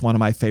because it's one of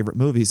my favorite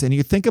movies. And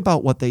you think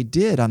about what they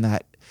did on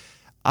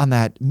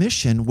that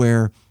mission,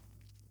 where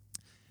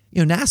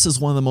NASA is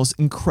one of the most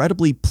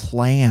incredibly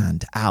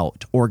planned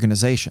out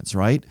organizations,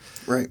 right?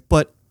 Right.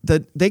 But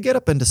they get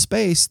up into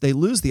space, they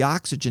lose the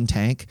oxygen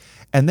tank,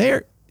 and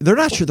they're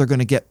not sure they're going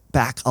to get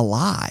back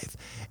alive.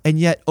 And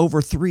yet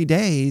over 3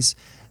 days,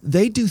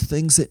 they do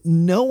things that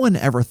no one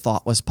ever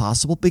thought was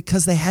possible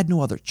because they had no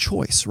other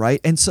choice,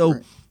 right? And so,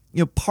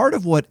 right. Part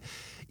of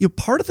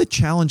the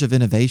challenge of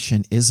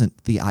innovation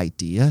isn't the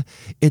idea,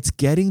 it's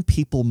getting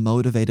people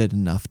motivated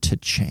enough to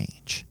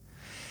change.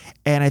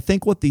 And I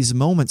think what these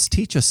moments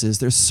teach us is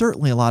there's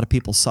certainly a lot of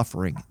people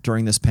suffering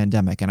during this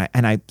pandemic, and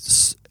I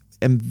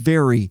am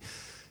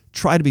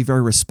try to be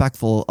very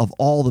respectful of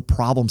all the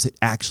problems it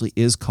actually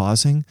is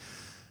causing.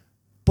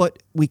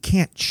 But we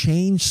can't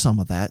change some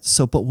of that.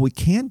 But what we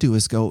can do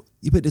is go,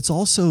 but it's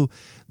also,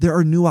 there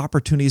are new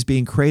opportunities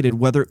being created,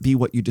 whether it be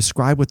what you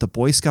described with the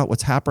Boy Scout,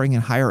 what's happening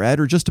in higher ed,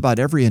 or just about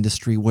every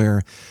industry,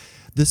 where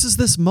this is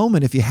this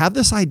moment. If you have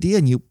this idea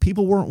and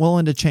people weren't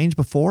willing to change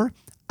before,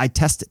 I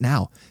test it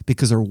now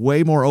because they're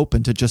way more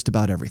open to just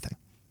about everything.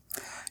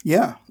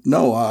 Yeah,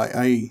 no,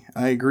 I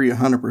agree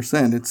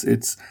 100%.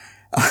 It's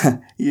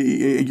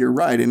you're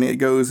right. And it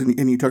goes,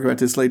 and you talk about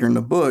this later in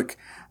the book.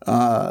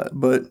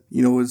 But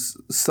as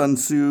Sun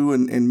Tzu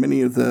and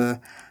many of the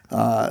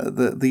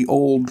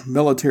old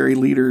military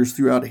leaders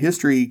throughout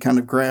history kind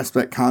of grasp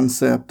that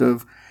concept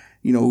of,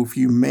 if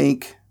you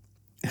make,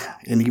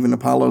 and even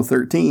Apollo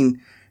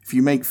 13, if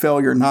you make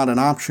failure not an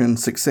option,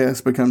 success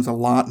becomes a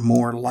lot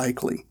more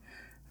likely.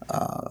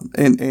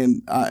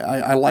 And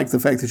I like the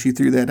fact that you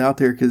threw that out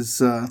there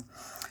because,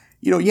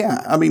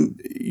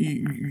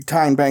 you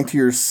tying back to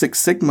your Six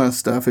Sigma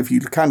stuff, if you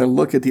kind of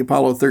look at the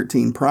Apollo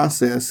 13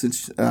 process,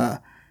 it's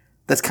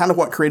that's kind of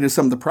what created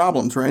some of the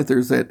problems, right?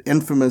 There's that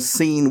infamous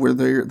scene where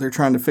they're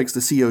trying to fix the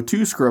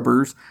CO2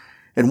 scrubbers,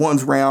 and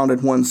one's round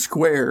and one's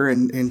square,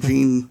 and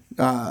Gene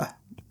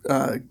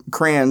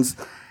Kranz,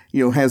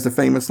 has the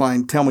famous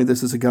line, "Tell me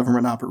this is a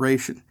government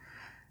operation."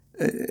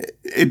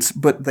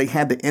 But they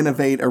had to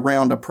innovate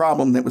around a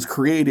problem that was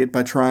created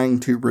by trying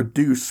to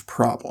reduce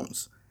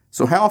problems.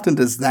 So how often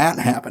does that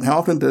happen? How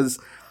often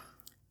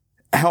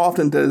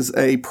does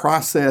a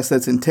process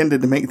that's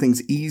intended to make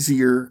things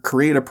easier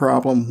create a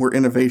problem where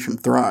innovation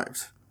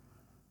thrives?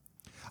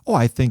 Oh,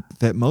 I think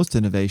that most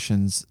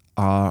innovations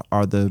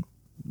are the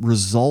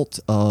result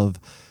of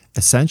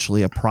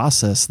essentially a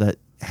process that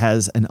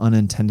has an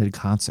unintended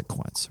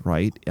consequence,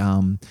 right?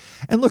 And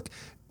look,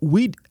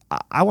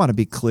 I want to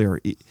be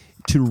clear.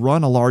 To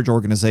run a large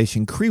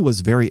organization, Cree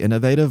was very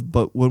innovative,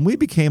 but when we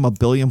became $1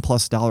 billion+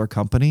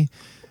 company,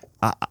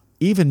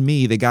 even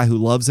me, the guy who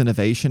loves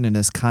innovation and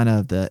is kind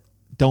of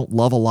don't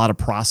love a lot of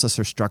process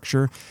or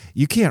structure,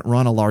 you can't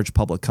run a large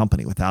public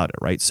company without it,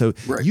 right? So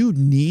right. You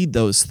need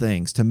those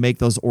things to make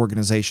those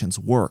organizations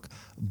work.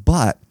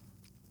 But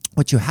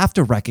what you have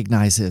to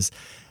recognize is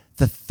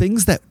the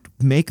things that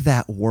make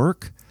that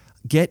work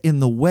get in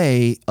the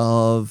way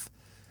of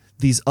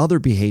these other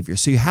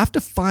behaviors. So you have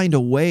to find a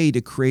way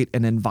to create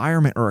an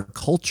environment or a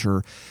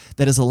culture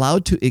that is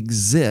allowed to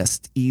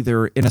exist.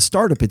 Either in a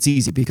startup, it's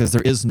easy because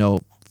there is no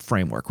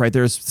framework, right?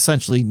 There's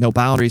essentially no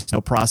boundaries, no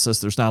process.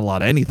 There's not a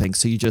lot of anything.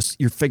 So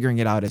you're figuring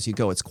it out as you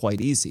go. It's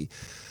quite easy.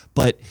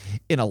 But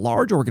in a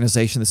large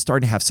organization that's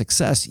starting to have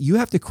success, you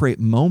have to create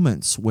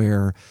moments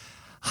where,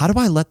 how do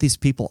I let these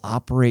people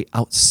operate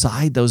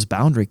outside those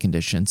boundary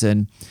conditions?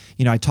 And,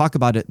 I talk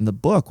about it in the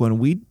book. When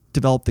we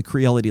developed the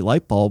Cree LED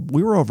light bulb,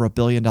 we were over $1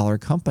 billion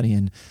company.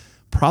 And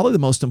probably the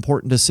most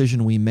important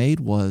decision we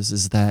made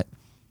is that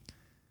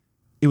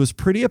it was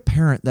pretty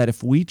apparent that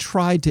if we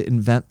tried to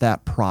invent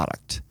that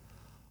product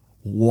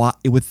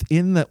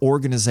within the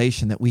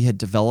organization that we had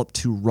developed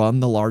to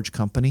run the large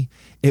company,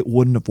 it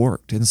wouldn't have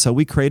worked. And so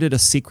we created a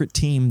secret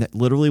team that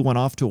literally went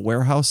off to a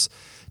warehouse,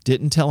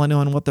 didn't tell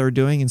anyone what they were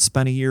doing, and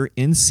spent a year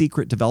in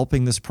secret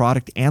developing this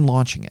product and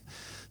launching it.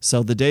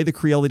 So the day the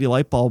Cree LED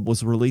light bulb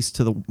was released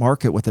to the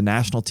market with a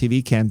national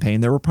TV campaign,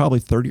 there were probably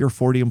 30 or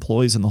 40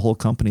 employees in the whole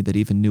company that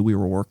even knew we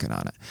were working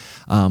on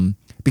it.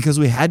 Because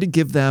we had to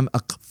give them a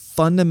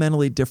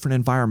fundamentally different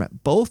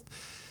environment, both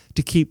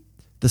to keep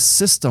the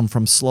system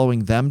from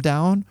slowing them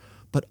down,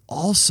 but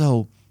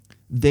also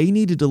they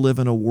needed to live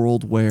in a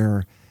world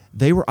where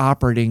they were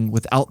operating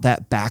without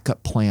that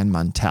backup plan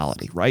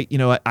mentality, right?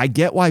 I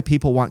get why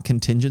people want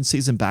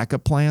contingencies and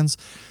backup plans,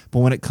 but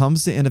when it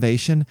comes to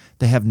innovation,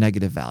 they have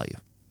negative value.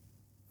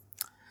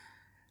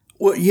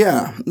 Well,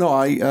 yeah, no,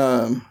 I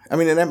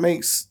mean, and that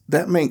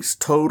makes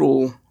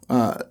total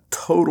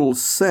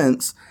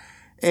sense,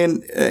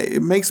 and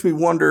it makes me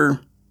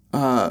wonder.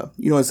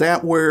 Is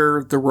that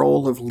where the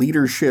role of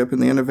leadership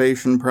in the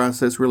innovation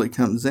process really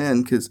comes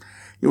in? Because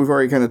we've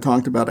already kind of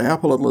talked about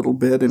Apple a little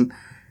bit, and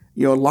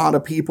a lot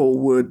of people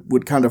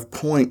would kind of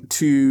point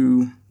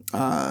to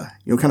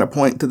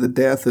the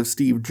death of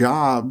Steve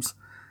Jobs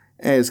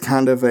as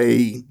kind of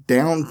a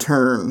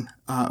downturn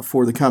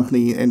for the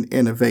company and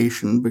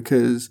innovation,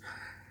 because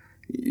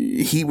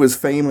he was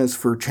famous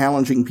for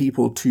challenging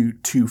people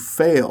to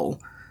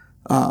fail.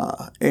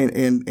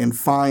 And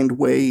find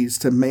ways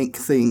to make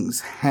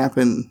things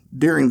happen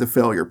during the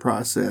failure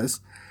process.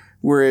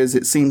 Whereas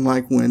it seemed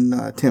like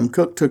when Tim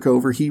Cook took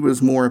over, he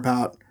was more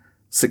about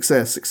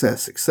success,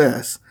 success,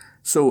 success.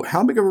 So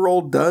how big of a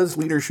role does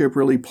leadership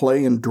really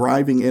play in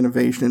driving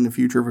innovation in the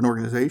future of an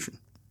organization?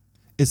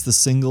 It's the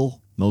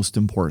single most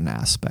important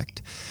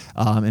aspect.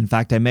 In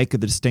fact, I make a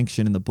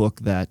distinction in the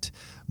book that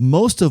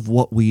most of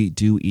what we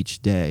do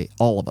each day,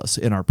 all of us,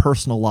 in our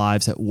personal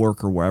lives, at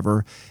work or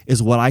wherever,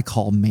 is what I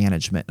call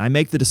management. And I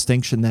make the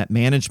distinction that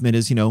management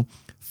is,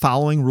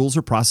 following rules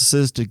or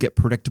processes to get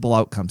predictable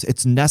outcomes.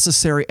 It's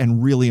necessary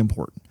and really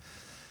important.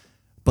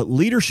 But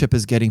leadership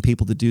is getting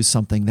people to do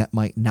something that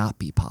might not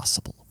be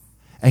possible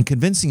and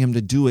convincing them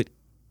to do it,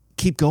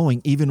 keep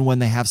going, even when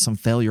they have some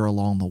failure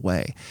along the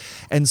way.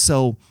 And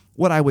so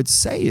what I would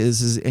say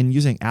is and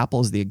using Apple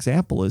as the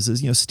example is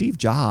Steve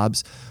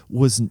Jobs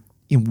was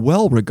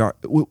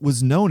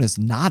was known as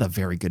not a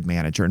very good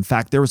manager. In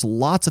fact, there was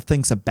lots of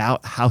things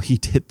about how he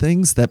did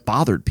things that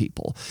bothered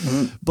people.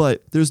 Mm-hmm.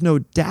 But there's no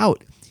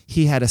doubt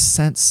he had a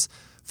sense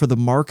for the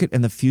market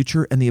and the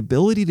future and the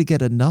ability to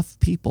get enough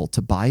people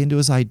to buy into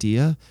his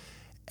idea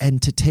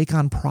and to take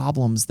on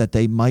problems that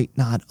they might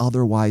not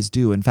otherwise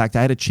do. In fact,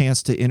 I had a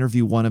chance to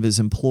interview one of his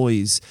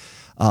employees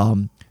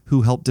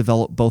who helped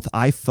develop both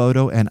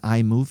iPhoto and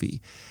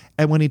iMovie.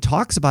 And when he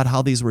talks about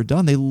how these were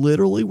done, they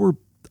literally were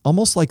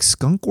almost like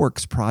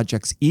skunkworks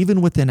projects,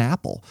 even within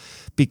Apple,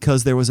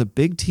 because there was a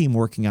big team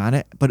working on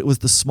it, but it was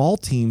the small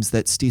teams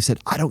that Steve said,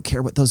 I don't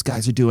care what those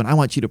guys are doing. I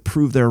want you to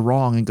prove they're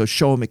wrong and go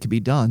show them it can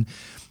be done,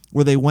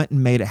 where they went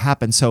and made it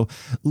happen. So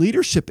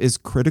leadership is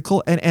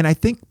critical. And I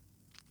think,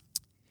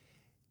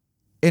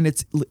 and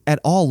it's at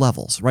all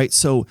levels, right?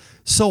 So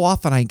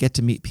often I get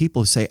to meet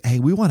people who say, hey,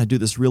 we want to do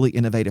this really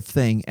innovative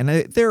thing. And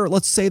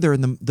let's say they're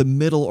in the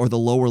middle or the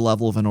lower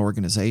level of an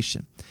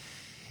organization.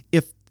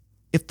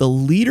 If the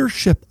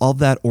leadership of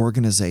that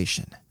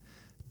organization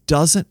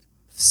doesn't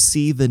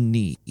see the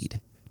need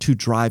to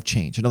drive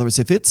change, in other words,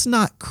 if it's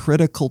not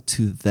critical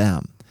to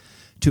them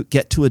to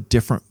get to a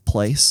different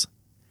place,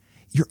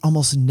 you're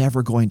almost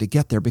never going to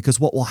get there,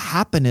 because what will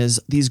happen is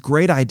these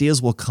great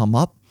ideas will come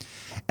up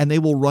and they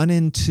will run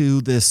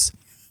into this,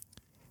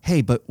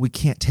 hey, but we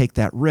can't take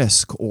that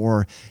risk,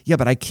 or, yeah,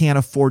 but I can't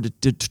afford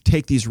to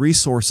take these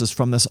resources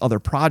from this other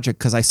project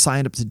because I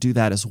signed up to do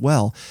that as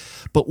well.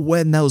 But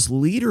when those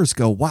leaders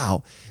go,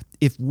 wow,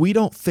 if we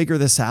don't figure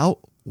this out,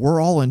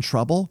 we're all in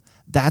trouble,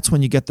 that's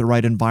when you get the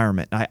right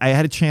environment. I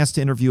had a chance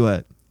to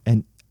interview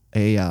an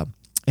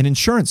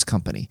insurance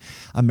company,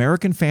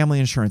 American Family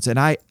Insurance, and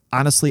I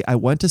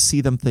went to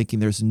see them thinking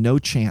there's no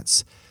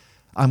chance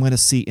I'm going to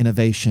see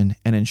innovation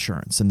and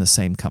insurance in the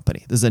same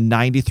company. This is a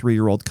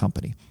 93-year-old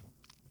company.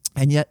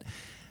 And yet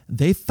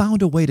they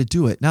found a way to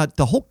do it. Now,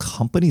 the whole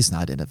company's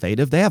not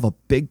innovative. They have a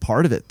big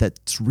part of it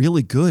that's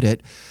really good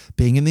at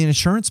being in the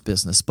insurance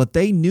business, but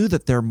they knew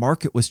that their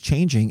market was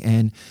changing.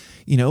 And,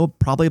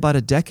 probably about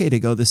a decade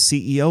ago, the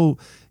CEO,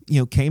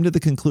 came to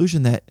the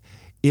conclusion that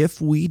if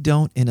we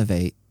don't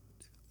innovate,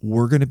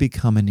 we're going to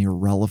become an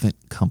irrelevant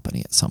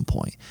company at some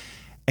point.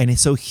 And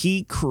so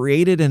he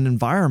created an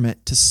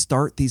environment to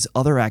start these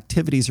other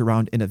activities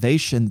around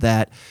innovation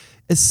that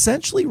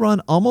essentially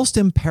run almost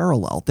in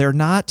parallel.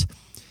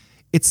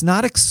 It's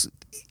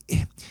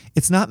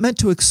not meant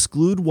to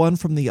exclude one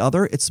from the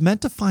other. It's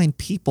meant to find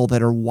people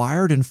that are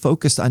wired and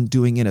focused on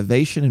doing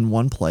innovation in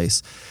one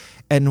place,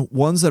 and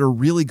ones that are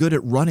really good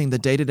at running the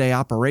day-to-day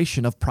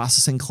operation of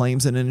processing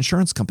claims in an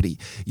insurance company.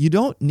 You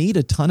don't need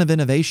a ton of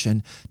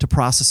innovation to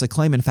process a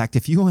claim. In fact,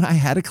 if you and I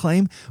had a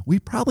claim, we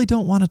probably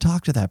don't want to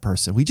talk to that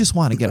person. We just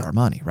want to get our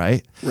money,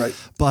 right? Right.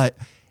 But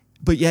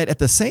yet at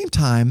the same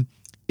time,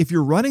 if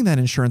you're running that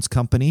insurance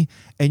company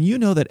and you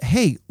know that,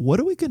 hey, what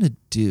are we going to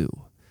do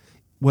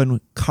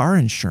when car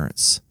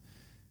insurance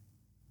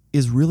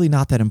is really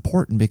not that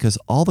important because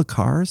all the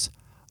cars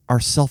are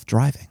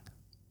self-driving?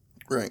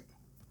 Right.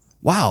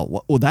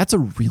 Wow, well, that's a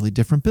really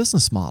different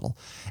business model.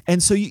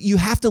 And so you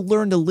have to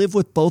learn to live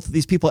with both of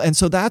these people. And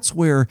so that's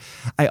where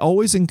I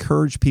always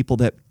encourage people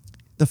that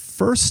the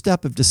first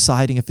step of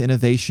deciding if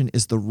innovation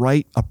is the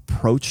right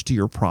approach to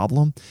your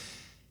problem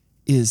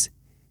is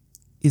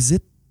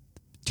it,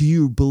 do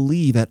you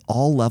believe at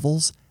all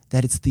levels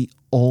that it's the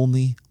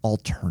only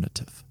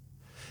alternative?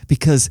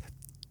 Because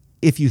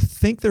if you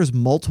think there's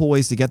multiple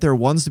ways to get there,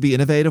 one's to be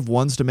innovative,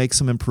 one's to make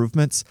some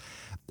improvements,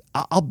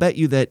 I'll bet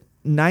you that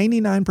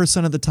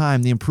 99% of the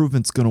time, the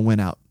improvement's going to win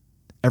out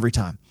every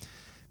time,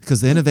 because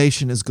the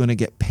innovation is going to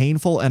get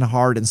painful and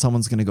hard, and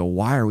someone's going to go,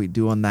 why are we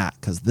doing that?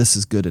 Because this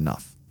is good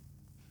enough.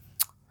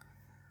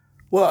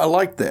 Well, I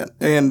like that.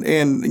 And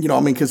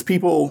because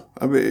people,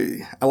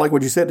 I like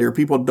what you said there.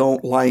 People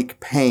don't like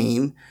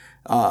pain.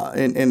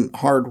 And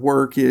hard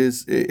work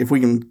is, if we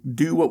can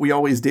do what we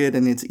always did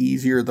and it's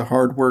easier, the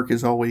hard work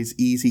is always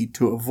easy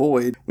to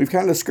avoid. We've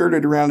kind of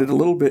skirted around it a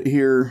little bit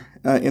here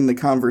in the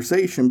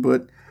conversation,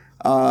 but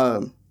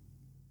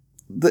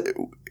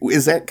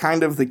is that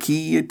kind of the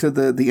key to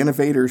the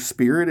innovator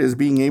spirit, is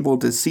being able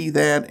to see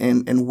that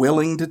and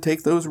willing to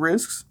take those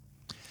risks?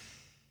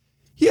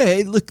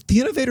 Yeah, look, the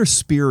innovator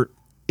spirit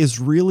is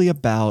really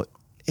about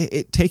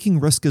taking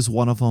risk is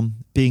one of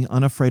them, being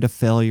unafraid of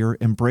failure,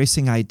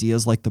 embracing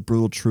ideas like the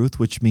brutal truth,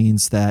 which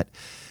means that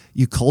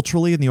you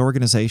culturally in the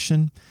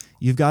organization,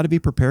 you've got to be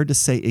prepared to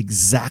say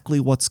exactly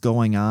what's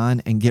going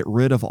on and get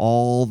rid of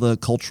all the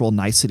cultural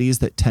niceties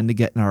that tend to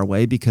get in our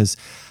way. Because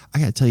I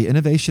got to tell you,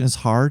 innovation is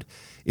hard.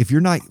 If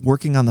you're not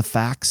working on the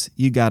facts,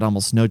 you got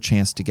almost no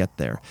chance to get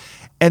there.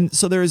 And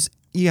so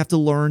you have to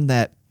learn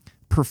that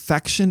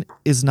perfection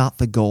is not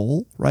the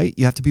goal, right?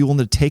 You have to be willing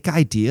to take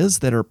ideas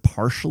that are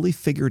partially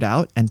figured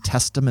out and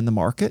test them in the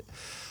market.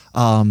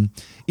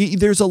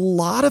 There's a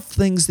lot of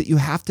things that you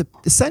have to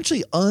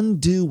essentially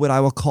undo what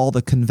I will call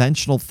the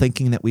conventional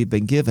thinking that we've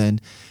been given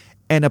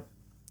and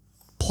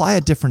apply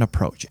a different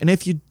approach. And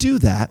if you do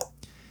that,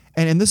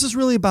 and this is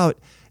really about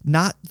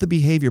not the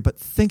behavior, but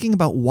thinking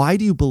about, why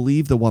do you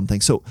believe the one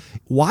thing? So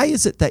why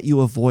is it that you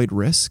avoid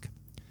risk?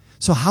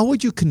 So how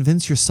would you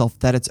convince yourself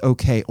that it's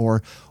okay?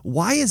 Or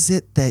why is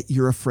it that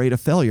you're afraid of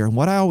failure? And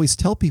what I always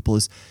tell people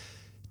is,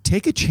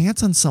 take a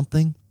chance on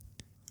something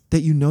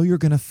that you know you're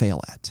going to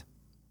fail at.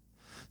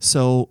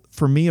 So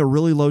for me, a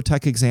really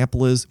low-tech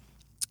example is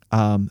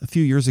a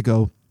few years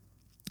ago,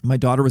 my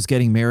daughter was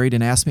getting married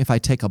and asked me if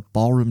I'd take a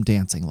ballroom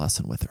dancing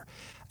lesson with her.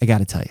 I got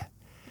to tell you,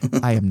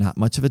 I am not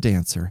much of a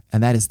dancer,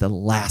 and that is the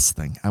last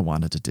thing I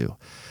wanted to do.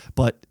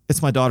 But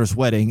it's my daughter's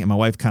wedding, and my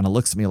wife kind of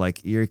looks at me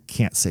like, you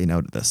can't say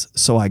no to this.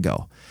 So I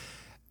go.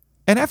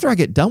 And after I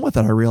get done with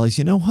it, I realize,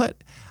 you know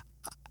what?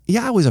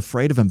 Yeah, I was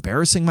afraid of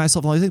embarrassing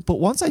myself and all these things,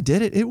 but once I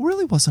did it, it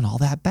really wasn't all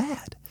that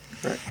bad.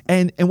 Right.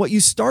 And what you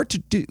start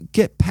to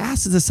get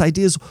past is this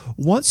idea is,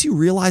 once you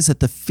realize that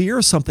the fear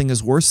of something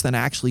is worse than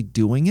actually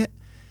doing it,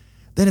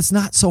 then it's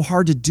not so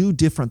hard to do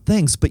different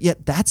things. But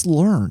yet that's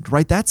learned,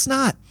 right? That's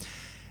not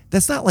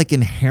like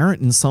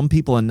inherent in some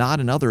people and not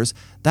in others.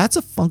 That's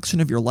a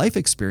function of your life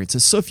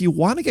experiences. So if you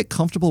want to get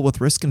comfortable with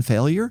risk and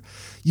failure,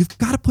 you've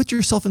got to put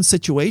yourself in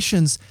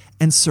situations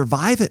and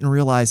survive it and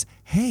realize,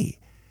 hey,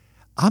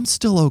 I'm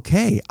still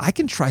okay. I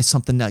can try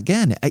something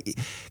again.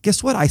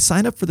 Guess what? I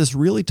signed up for this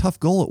really tough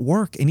goal at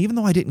work, and even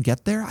though I didn't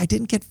get there, I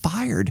didn't get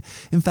fired.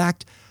 In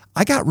fact,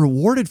 I got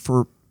rewarded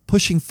for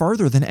pushing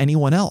further than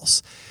anyone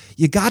else.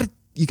 You got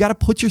to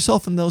put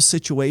yourself in those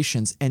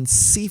situations and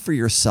see for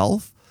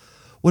yourself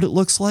what it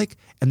looks like,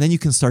 and then you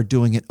can start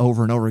doing it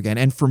over and over again.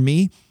 And for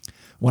me,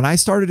 when I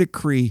started at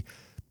Cree,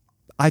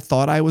 I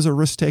thought I was a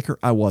risk taker.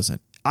 I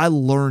wasn't. I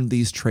learned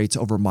these traits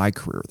over my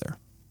career there.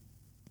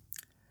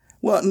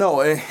 Well, no,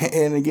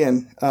 and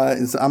again,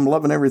 I'm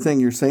loving everything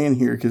you're saying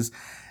here, because,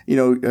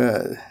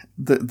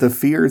 the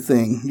fear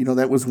thing,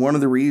 that was one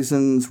of the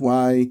reasons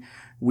why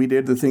we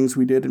did the things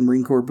we did in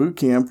Marine Corps boot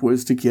camp,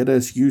 was to get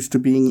us used to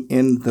being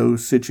in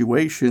those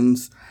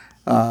situations,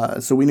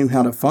 so we knew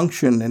how to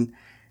function.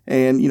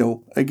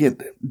 And again,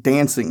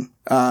 dancing,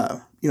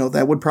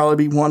 that would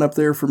probably be one up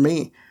there for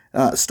me.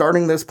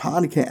 Starting this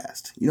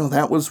podcast,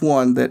 that was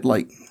one that,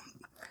 like,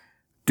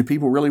 do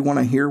people really want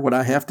to hear what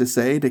I have to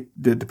say?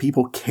 Do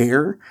people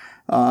care?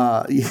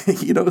 So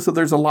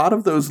there's a lot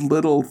of those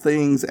little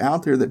things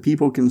out there that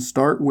people can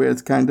start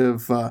with, kind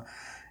of,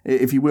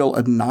 if you will,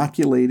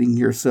 inoculating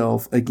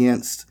yourself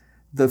against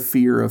the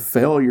fear of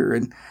failure.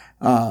 And,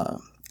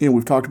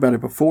 we've talked about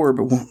it before,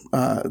 but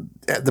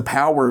the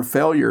power of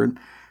failure. And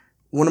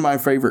one of my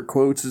favorite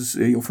quotes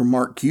is from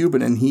Mark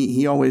Cuban, and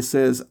he always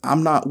says,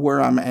 "I'm not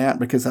where I'm at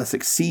because I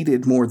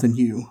succeeded more than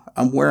you.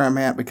 I'm where I'm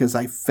at because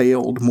I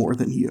failed more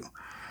than you."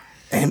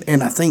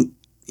 And I think,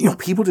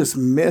 people just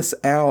miss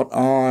out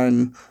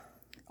on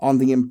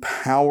the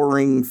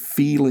empowering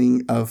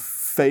feeling of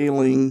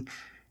failing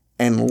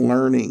and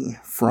learning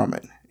from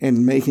it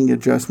and making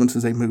adjustments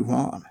as they move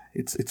on.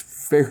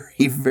 It's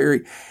very,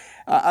 very,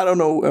 I don't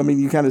know. I mean,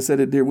 you kind of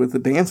said it there with the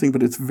dancing,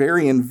 but it's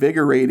very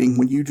invigorating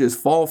when you just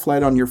fall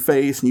flat on your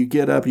face and you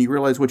get up and you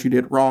realize what you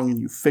did wrong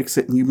and you fix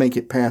it and you make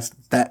it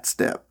past that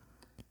step.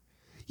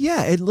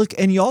 Yeah.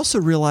 And you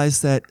also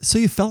realize that, so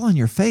you fell on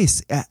your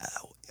face.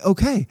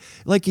 Okay.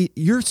 Like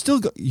you're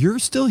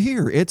still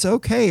here. It's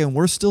okay. And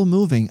we're still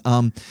moving.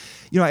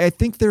 I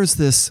think there's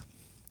just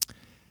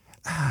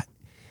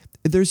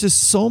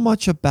so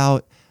much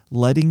about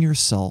letting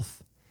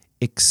yourself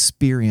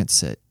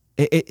experience it.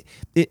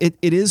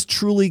 It is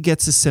truly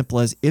gets as simple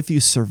as, if you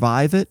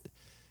survive it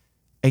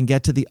and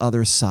get to the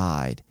other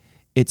side,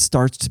 it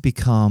starts to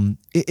become,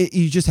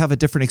 you just have a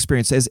different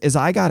experience. As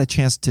I got a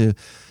chance to,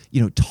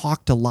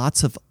 talk to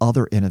lots of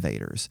other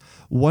innovators,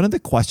 one of the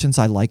questions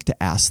I like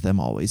to ask them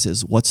always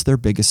is, what's their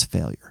biggest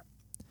failure?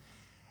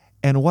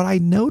 And what I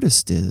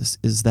noticed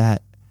is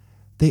that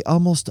they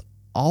almost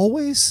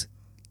always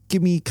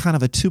give me kind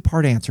of a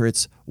two-part answer.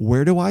 It's,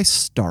 where do I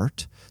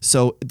start?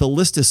 So the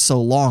list is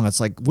so long. It's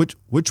like,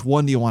 which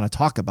one do you want to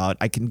talk about?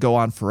 I can go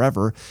on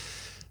forever.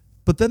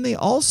 But then they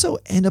also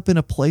end up in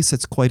a place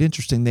that's quite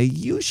interesting. They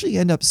usually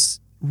end up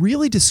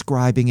really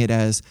describing it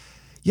as,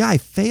 yeah, I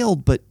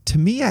failed, but to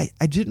me, I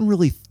didn't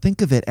really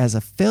think of it as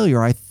a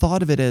failure. I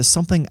thought of it as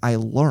something I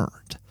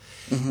learned.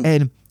 Mm-hmm.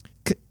 And,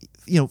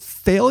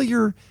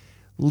 failure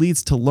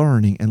leads to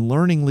learning, and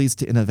learning leads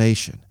to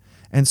innovation.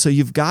 And so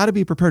you've got to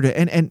be prepared to,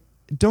 and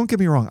don't get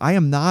me wrong, I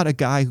am not a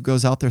guy who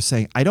goes out there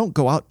saying, I don't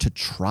go out to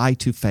try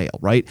to fail,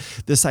 right?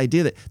 This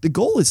idea that the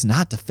goal is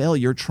not to fail,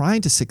 you're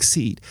trying to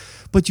succeed.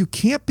 But you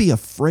can't be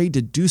afraid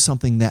to do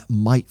something that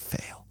might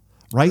fail,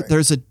 right?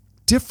 There's a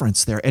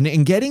difference there.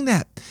 And getting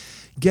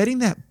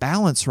that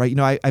balance right.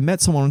 I met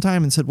someone one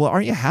time and said, well,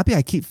 aren't you happy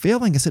I keep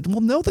failing? I said,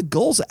 well, no, the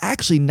goal is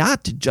actually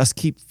not to just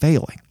keep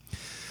failing.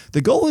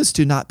 The goal is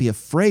to not be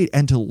afraid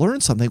and to learn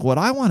something. What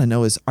I want to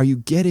know is, are you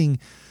getting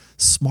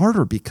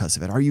smarter because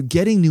of it? Are you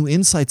getting new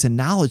insights and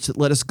knowledge that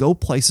let us go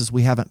places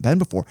we haven't been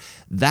before?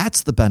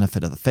 That's the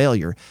benefit of the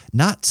failure,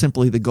 not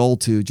simply the goal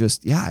to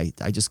just, I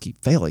just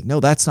keep failing. No,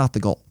 that's not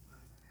the goal.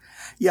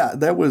 Yeah,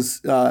 that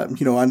was,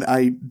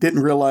 I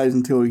didn't realize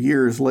until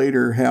years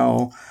later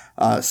how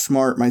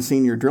smart my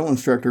senior drill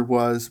instructor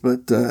was,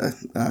 but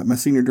my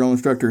senior drill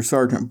instructor,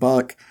 Sergeant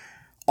Buck,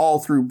 all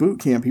through boot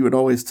camp, he would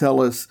always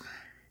tell us,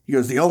 he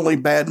goes, the only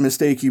bad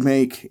mistake you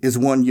make is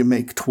one you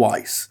make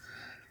twice.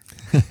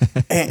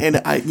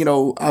 and I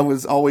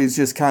was always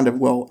just kind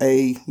of,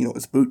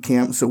 it's boot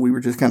camp, so we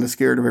were just kind of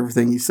scared of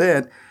everything he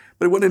said.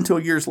 But it wasn't until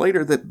years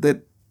later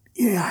that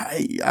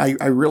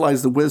I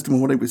realized the wisdom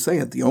of what he was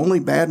saying. The only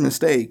bad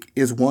mistake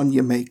is one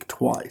you make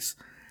twice.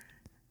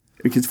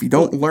 Because if you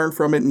don't learn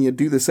from it and you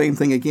do the same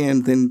thing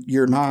again, then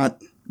you're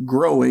not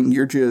growing.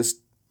 You're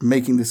just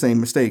making the same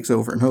mistakes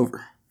over and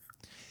over.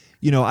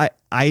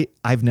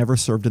 I've never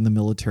served in the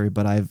military,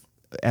 but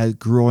as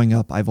growing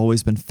up, I've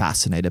always been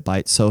fascinated by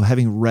it. So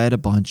having read a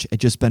bunch, I've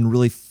just been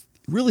really,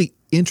 really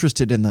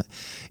interested in the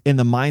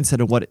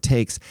mindset of what it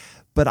takes.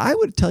 But I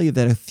would tell you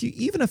that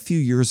even a few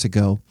years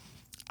ago,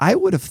 I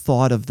would have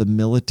thought of the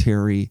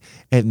military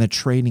and the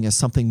training as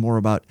something more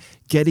about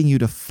getting you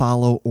to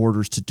follow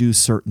orders to do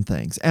certain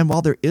things. And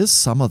while there is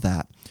some of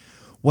that,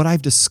 what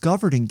I've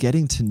discovered in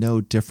getting to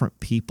know different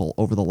people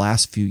over the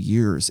last few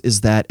years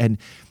is that, and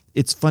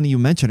it's funny you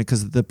mention it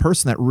because the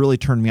person that really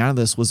turned me on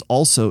to this was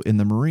also in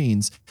the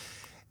Marines.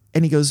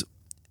 And he goes,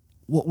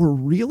 what we're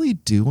really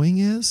doing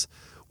is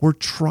we're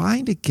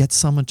trying to get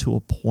someone to a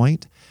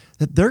point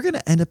that they're going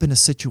to end up in a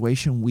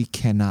situation we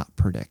cannot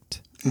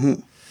predict.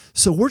 Mm-hmm.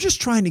 So we're just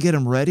trying to get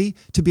them ready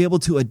to be able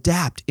to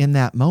adapt in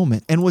that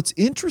moment. And what's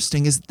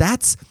interesting is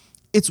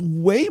it's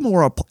way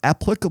more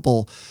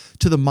applicable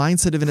to the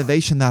mindset of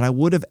innovation than I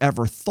would have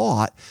ever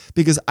thought,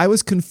 because I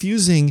was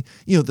confusing,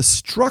 the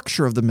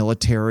structure of the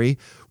military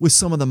with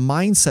some of the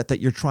mindset that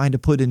you're trying to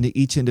put into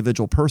each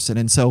individual person.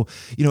 And so,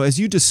 as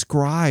you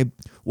describe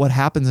what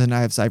happens, and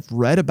I've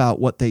read about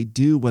what they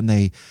do when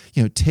they,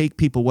 take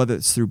people, whether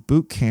it's through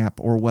boot camp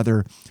or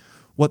whether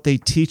what they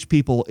teach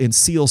people in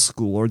SEAL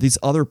school or these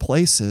other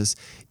places,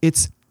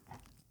 it's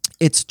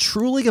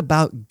truly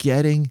about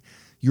getting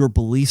your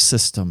belief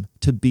system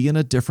to be in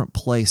a different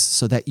place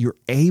so that you're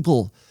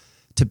able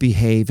to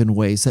behave in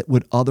ways that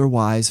would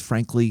otherwise,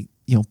 frankly,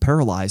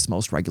 paralyze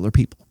most regular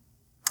people.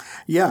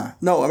 Yeah,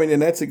 no, I mean,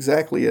 and that's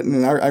exactly it.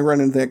 And I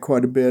run into that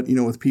quite a bit,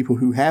 with people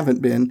who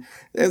haven't been,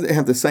 they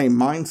have the same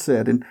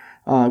mindset. And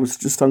I was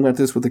just talking about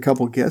this with a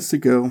couple of guests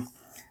ago.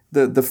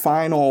 The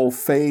final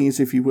phase,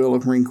 if you will,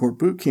 of Marine Corps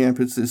boot camp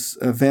is this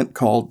event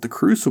called the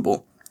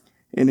Crucible.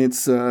 And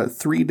it's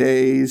 3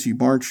 days. You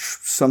march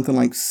something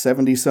like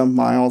 70 some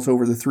miles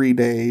over the 3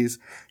 days.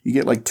 You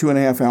get like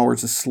 2.5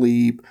 hours of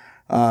sleep.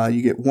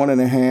 You get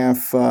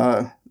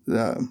 1.5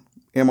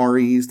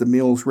 MREs, the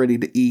meals ready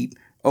to eat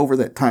over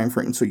that time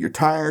frame. So you're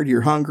tired,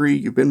 you're hungry,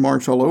 you've been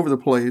marched all over the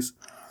place.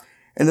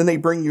 And then they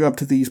bring you up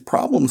to these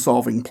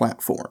problem-solving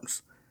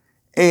platforms.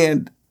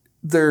 And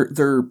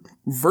they're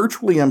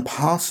virtually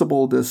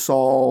impossible to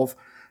solve.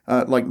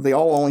 Like they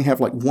all only have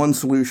like one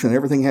solution.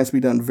 Everything has to be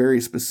done very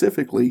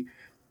specifically.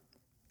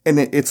 And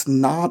it's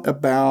not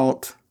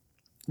about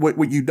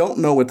what you don't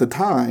know at the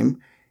time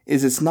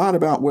is it's not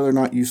about whether or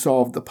not you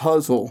solved the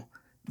puzzle.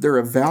 They're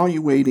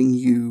evaluating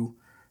you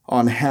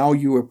on how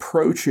you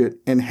approach it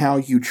and how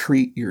you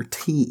treat your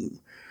team,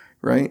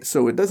 right?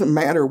 So it doesn't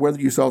matter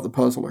whether you solve the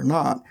puzzle or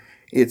not.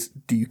 It's,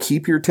 do you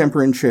keep your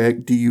temper in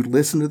check? Do you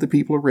listen to the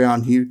people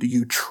around you? Do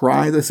you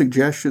try the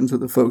suggestions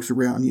of the folks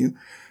around you?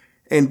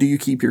 And do you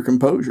keep your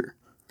composure?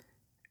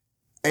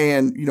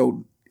 And,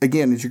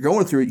 again, as you're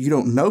going through it, you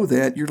don't know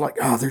that. You're like,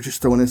 oh, they're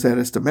just throwing this at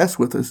us to mess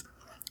with us.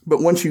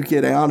 But once you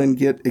get out and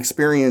get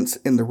experience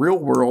in the real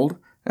world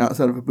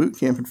outside of a boot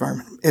camp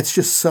environment, it's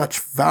just such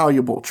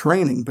valuable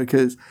training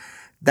because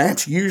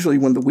that's usually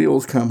when the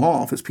wheels come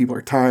off as people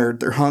are tired,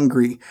 they're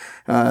hungry,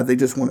 they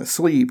just want to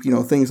sleep,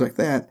 things like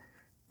that.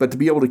 But to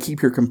be able to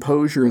keep your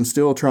composure and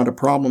still try to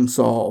problem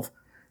solve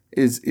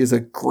is a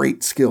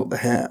great skill to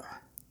have.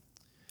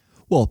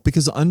 Well,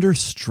 because under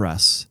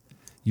stress,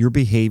 your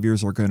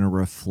behaviors are going to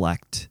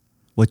reflect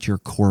what your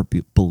core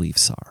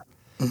beliefs are.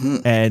 Mm-hmm.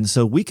 And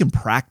so we can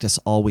practice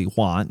all we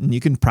want, and you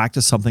can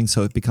practice something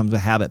so it becomes a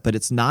habit, but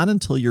it's not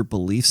until your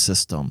belief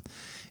system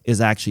is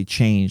actually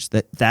changed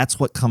that's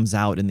what comes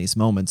out in these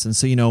moments. And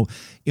so,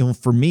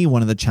 for me,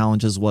 one of the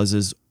challenges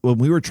is when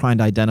we were trying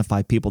to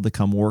identify people to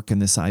come work in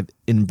this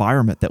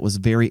environment that was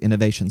very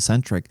innovation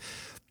centric,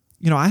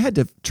 I had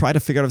to try to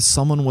figure out if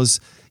someone was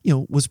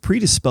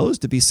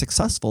predisposed to be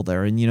successful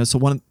there. And,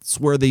 so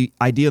it's where the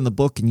idea in the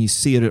book, and you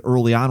see it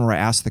early on where I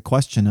asked the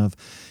question of,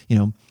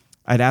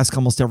 I'd ask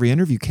almost every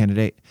interview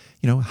candidate,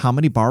 how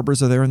many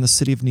barbers are there in the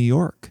city of New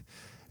York?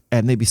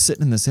 And they'd be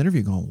sitting in this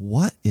interview going,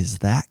 what is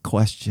that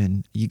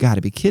question? You got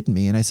to be kidding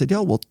me. And I said,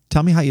 well,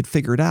 tell me how you'd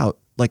figure it out.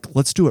 Like,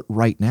 let's do it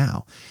right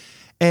now.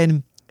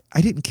 And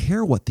I didn't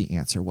care what the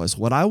answer was.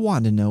 What I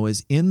wanted to know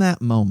is, in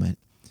that moment,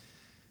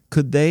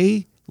 could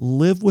they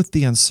live with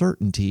the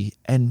uncertainty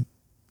and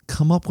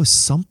come up with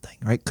something,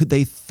 right? Could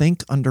they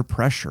think under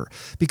pressure?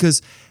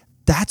 Because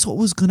that's what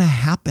was going to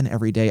happen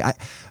every day.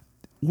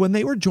 When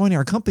they were joining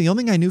our company, the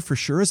only thing I knew for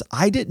sure is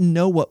I didn't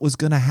know what was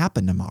going to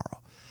happen tomorrow.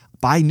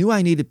 But I knew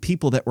I needed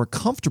people that were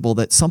comfortable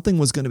that something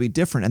was going to be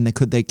different and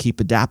could they keep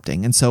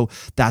adapting. And so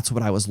that's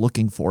what I was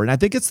looking for. And I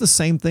think it's the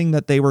same thing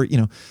that they were,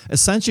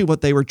 essentially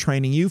what they were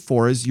training you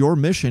for is your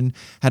mission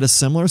had a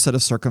similar set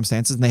of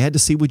circumstances and they had to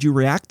see would you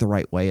react the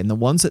right way. And the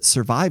ones that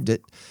survived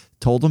it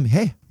told them,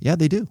 hey, yeah,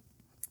 they do.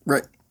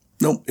 Right.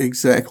 No,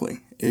 exactly.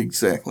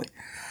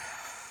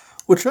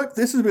 Well, Chuck,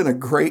 this has been a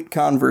great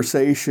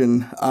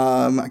conversation.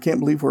 I can't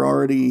believe we're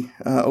already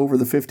over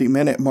the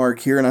 50-minute mark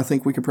here, and I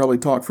think we could probably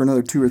talk for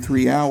another 2 or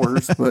 3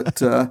 hours.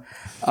 But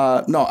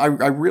no,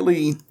 I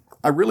really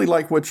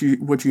like what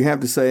you have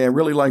to say. I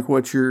really like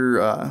what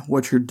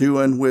you're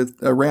doing with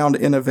around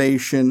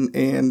innovation,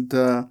 and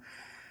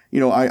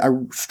I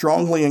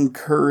strongly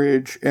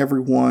encourage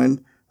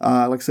everyone.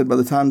 Like I said, by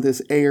the time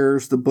this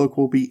airs, the book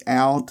will be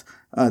out.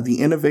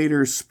 The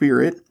Innovator's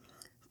Spirit.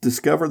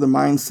 Discover the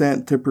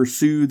mindset to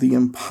pursue the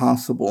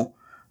impossible.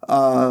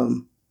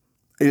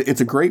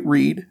 It's a great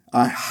read.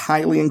 I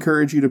highly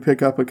encourage you to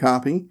pick up a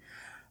copy.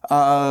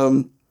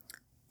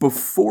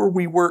 Before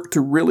we work to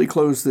really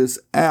close this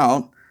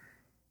out,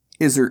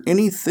 is there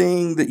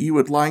anything that you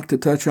would like to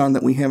touch on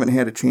that we haven't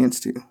had a chance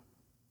to?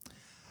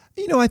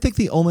 I think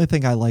the only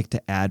thing I like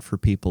to add for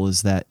people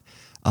is that,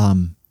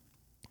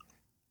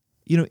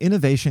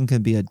 innovation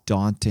can be a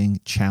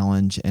daunting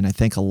challenge. And I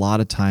think a lot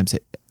of times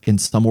in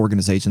some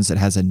organizations, it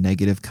has a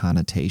negative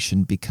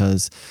connotation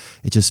because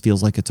it just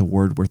feels like it's a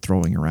word we're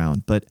throwing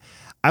around. But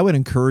I would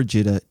encourage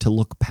you to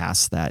look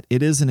past that.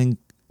 It is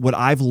what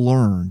I've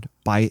learned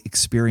by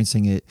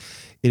experiencing it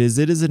is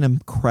an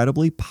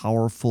incredibly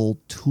powerful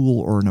tool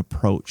or an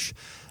approach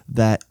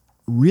that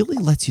really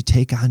lets you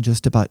take on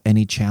just about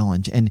any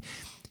challenge. And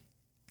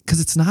because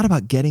it's not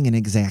about getting an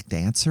exact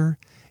answer,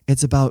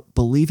 it's about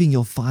believing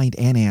you'll find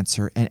an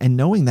answer and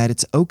knowing that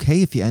it's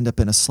okay if you end up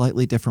in a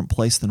slightly different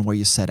place than where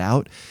you set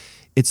out.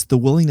 It's the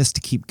willingness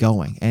to keep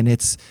going. And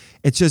it's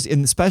just,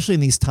 and especially in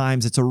these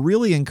times, it's a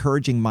really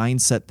encouraging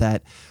mindset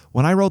that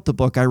when I wrote the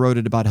book, I wrote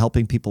it about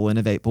helping people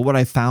innovate. But what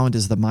I found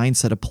is the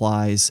mindset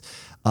applies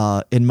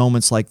in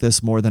moments like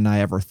this more than I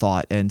ever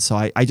thought. And so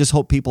I just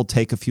hope people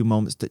take a few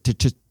moments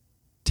to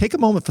take a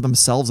moment for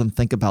themselves and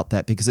think about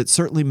that, because it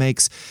certainly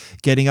makes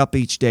getting up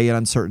each day at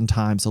uncertain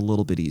times a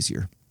little bit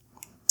easier.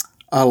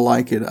 I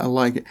like it. I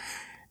like it.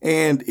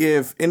 And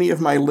if any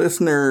of my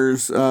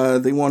listeners,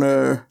 they want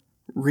to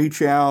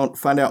reach out,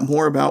 find out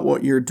more about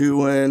what you're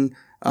doing,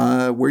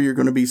 where you're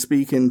going to be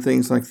speaking,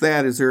 things like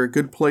that, is there a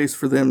good place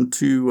for them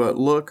to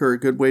look or a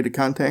good way to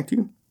contact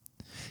you?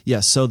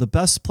 Yes, so the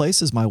best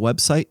place is my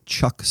website,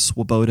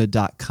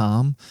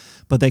 chuckswoboda.com,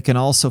 but they can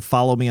also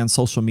follow me on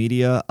social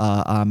media.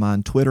 I'm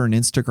on Twitter and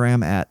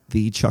Instagram at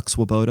the Chuck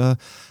Swoboda.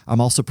 I'm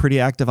also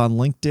pretty active on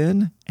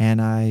LinkedIn,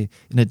 and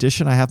in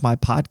addition, I have my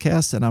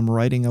podcast, and I'm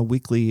writing a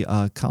weekly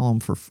column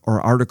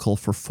or article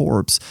for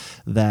Forbes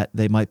that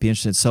they might be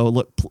interested in. So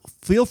look,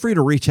 feel free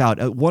to reach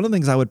out. One of the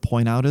things I would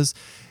point out is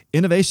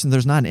innovation,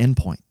 there's not an end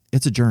point.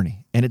 It's a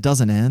journey, and it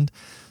doesn't end.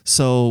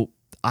 So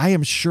I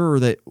am sure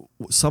that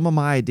some of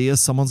my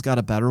ideas, someone's got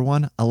a better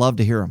one. I love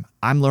to hear them.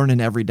 I'm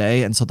learning every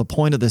day. And so the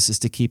point of this is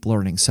to keep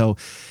learning. So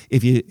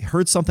if you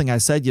heard something I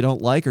said you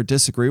don't like or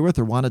disagree with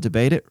or want to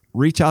debate it,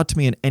 reach out to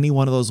me in any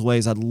one of those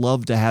ways. I'd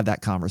love to have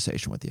that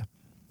conversation with you.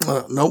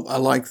 Nope, I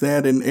like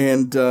that.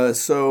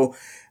 So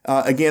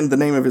again, the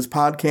name of his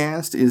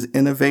podcast is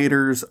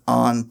Innovators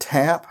on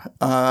Tap.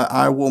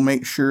 I will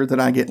make sure that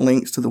I get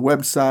links to the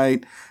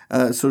website,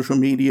 social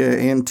media,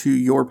 and to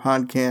your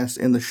podcast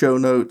in the show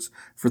notes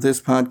for this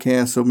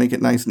podcast. So make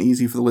it nice and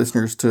easy for the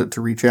listeners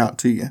to reach out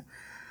to you.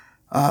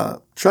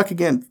 Chuck,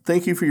 again,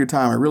 thank you for your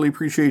time. I really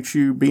appreciate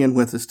you being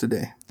with us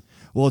today.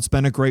 Well, it's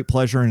been a great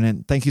pleasure,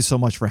 and thank you so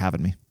much for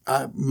having me.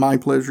 My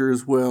pleasure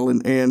as well.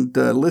 And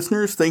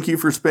listeners, thank you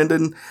for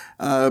spending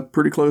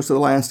pretty close to the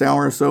last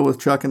hour or so with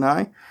Chuck and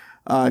I.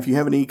 If you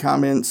have any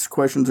comments,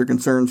 questions, or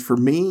concerns for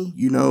me,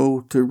 you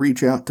know to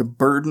reach out to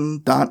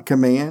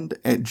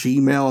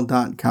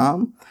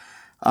burden.command@gmail.com.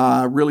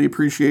 Really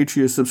appreciate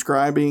you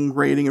subscribing,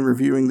 rating, and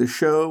reviewing the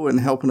show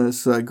and helping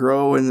us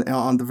grow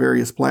on the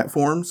various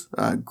platforms.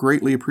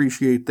 Greatly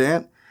appreciate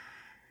that.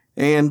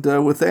 And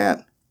with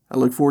that, I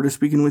look forward to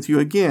speaking with you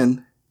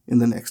again in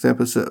the next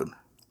episode.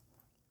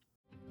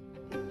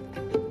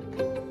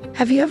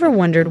 Have you ever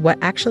wondered what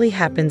actually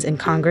happens in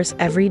Congress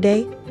every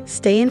day?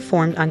 Stay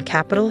informed on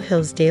Capitol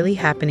Hill's daily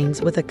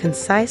happenings with a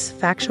concise,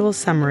 factual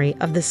summary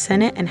of the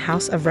Senate and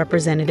House of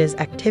Representatives'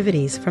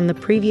 activities from the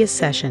previous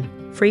session,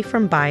 free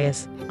from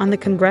bias, on the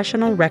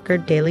Congressional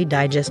Record Daily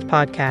Digest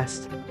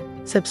podcast.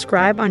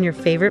 Subscribe on your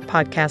favorite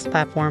podcast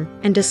platform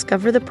and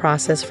discover the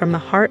process from the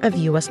heart of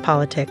U.S.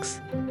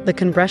 politics. The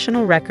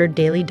Congressional Record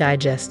Daily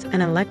Digest,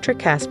 an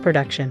Electricast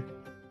production.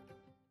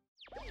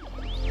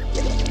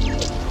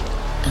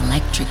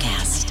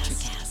 Electricast.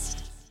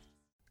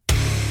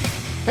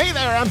 Hey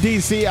there, I'm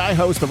DC. I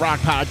host the Rock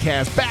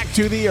Podcast, Back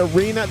to the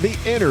Arena, The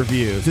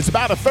Interviews. It's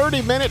about a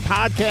 30-minute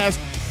podcast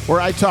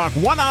where I talk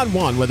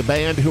one-on-one with a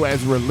band who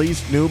has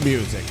released new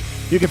music.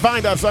 You can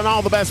find us on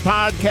all the best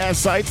podcast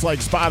sites like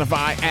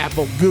Spotify,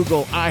 Apple,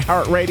 Google,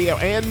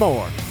 iHeartRadio, and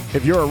more.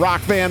 If you're a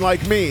rock fan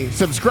like me,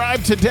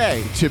 subscribe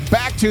today to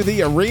Back to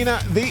the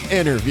Arena, The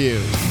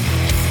Interviews.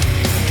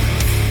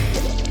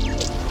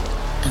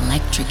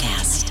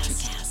 Electricast.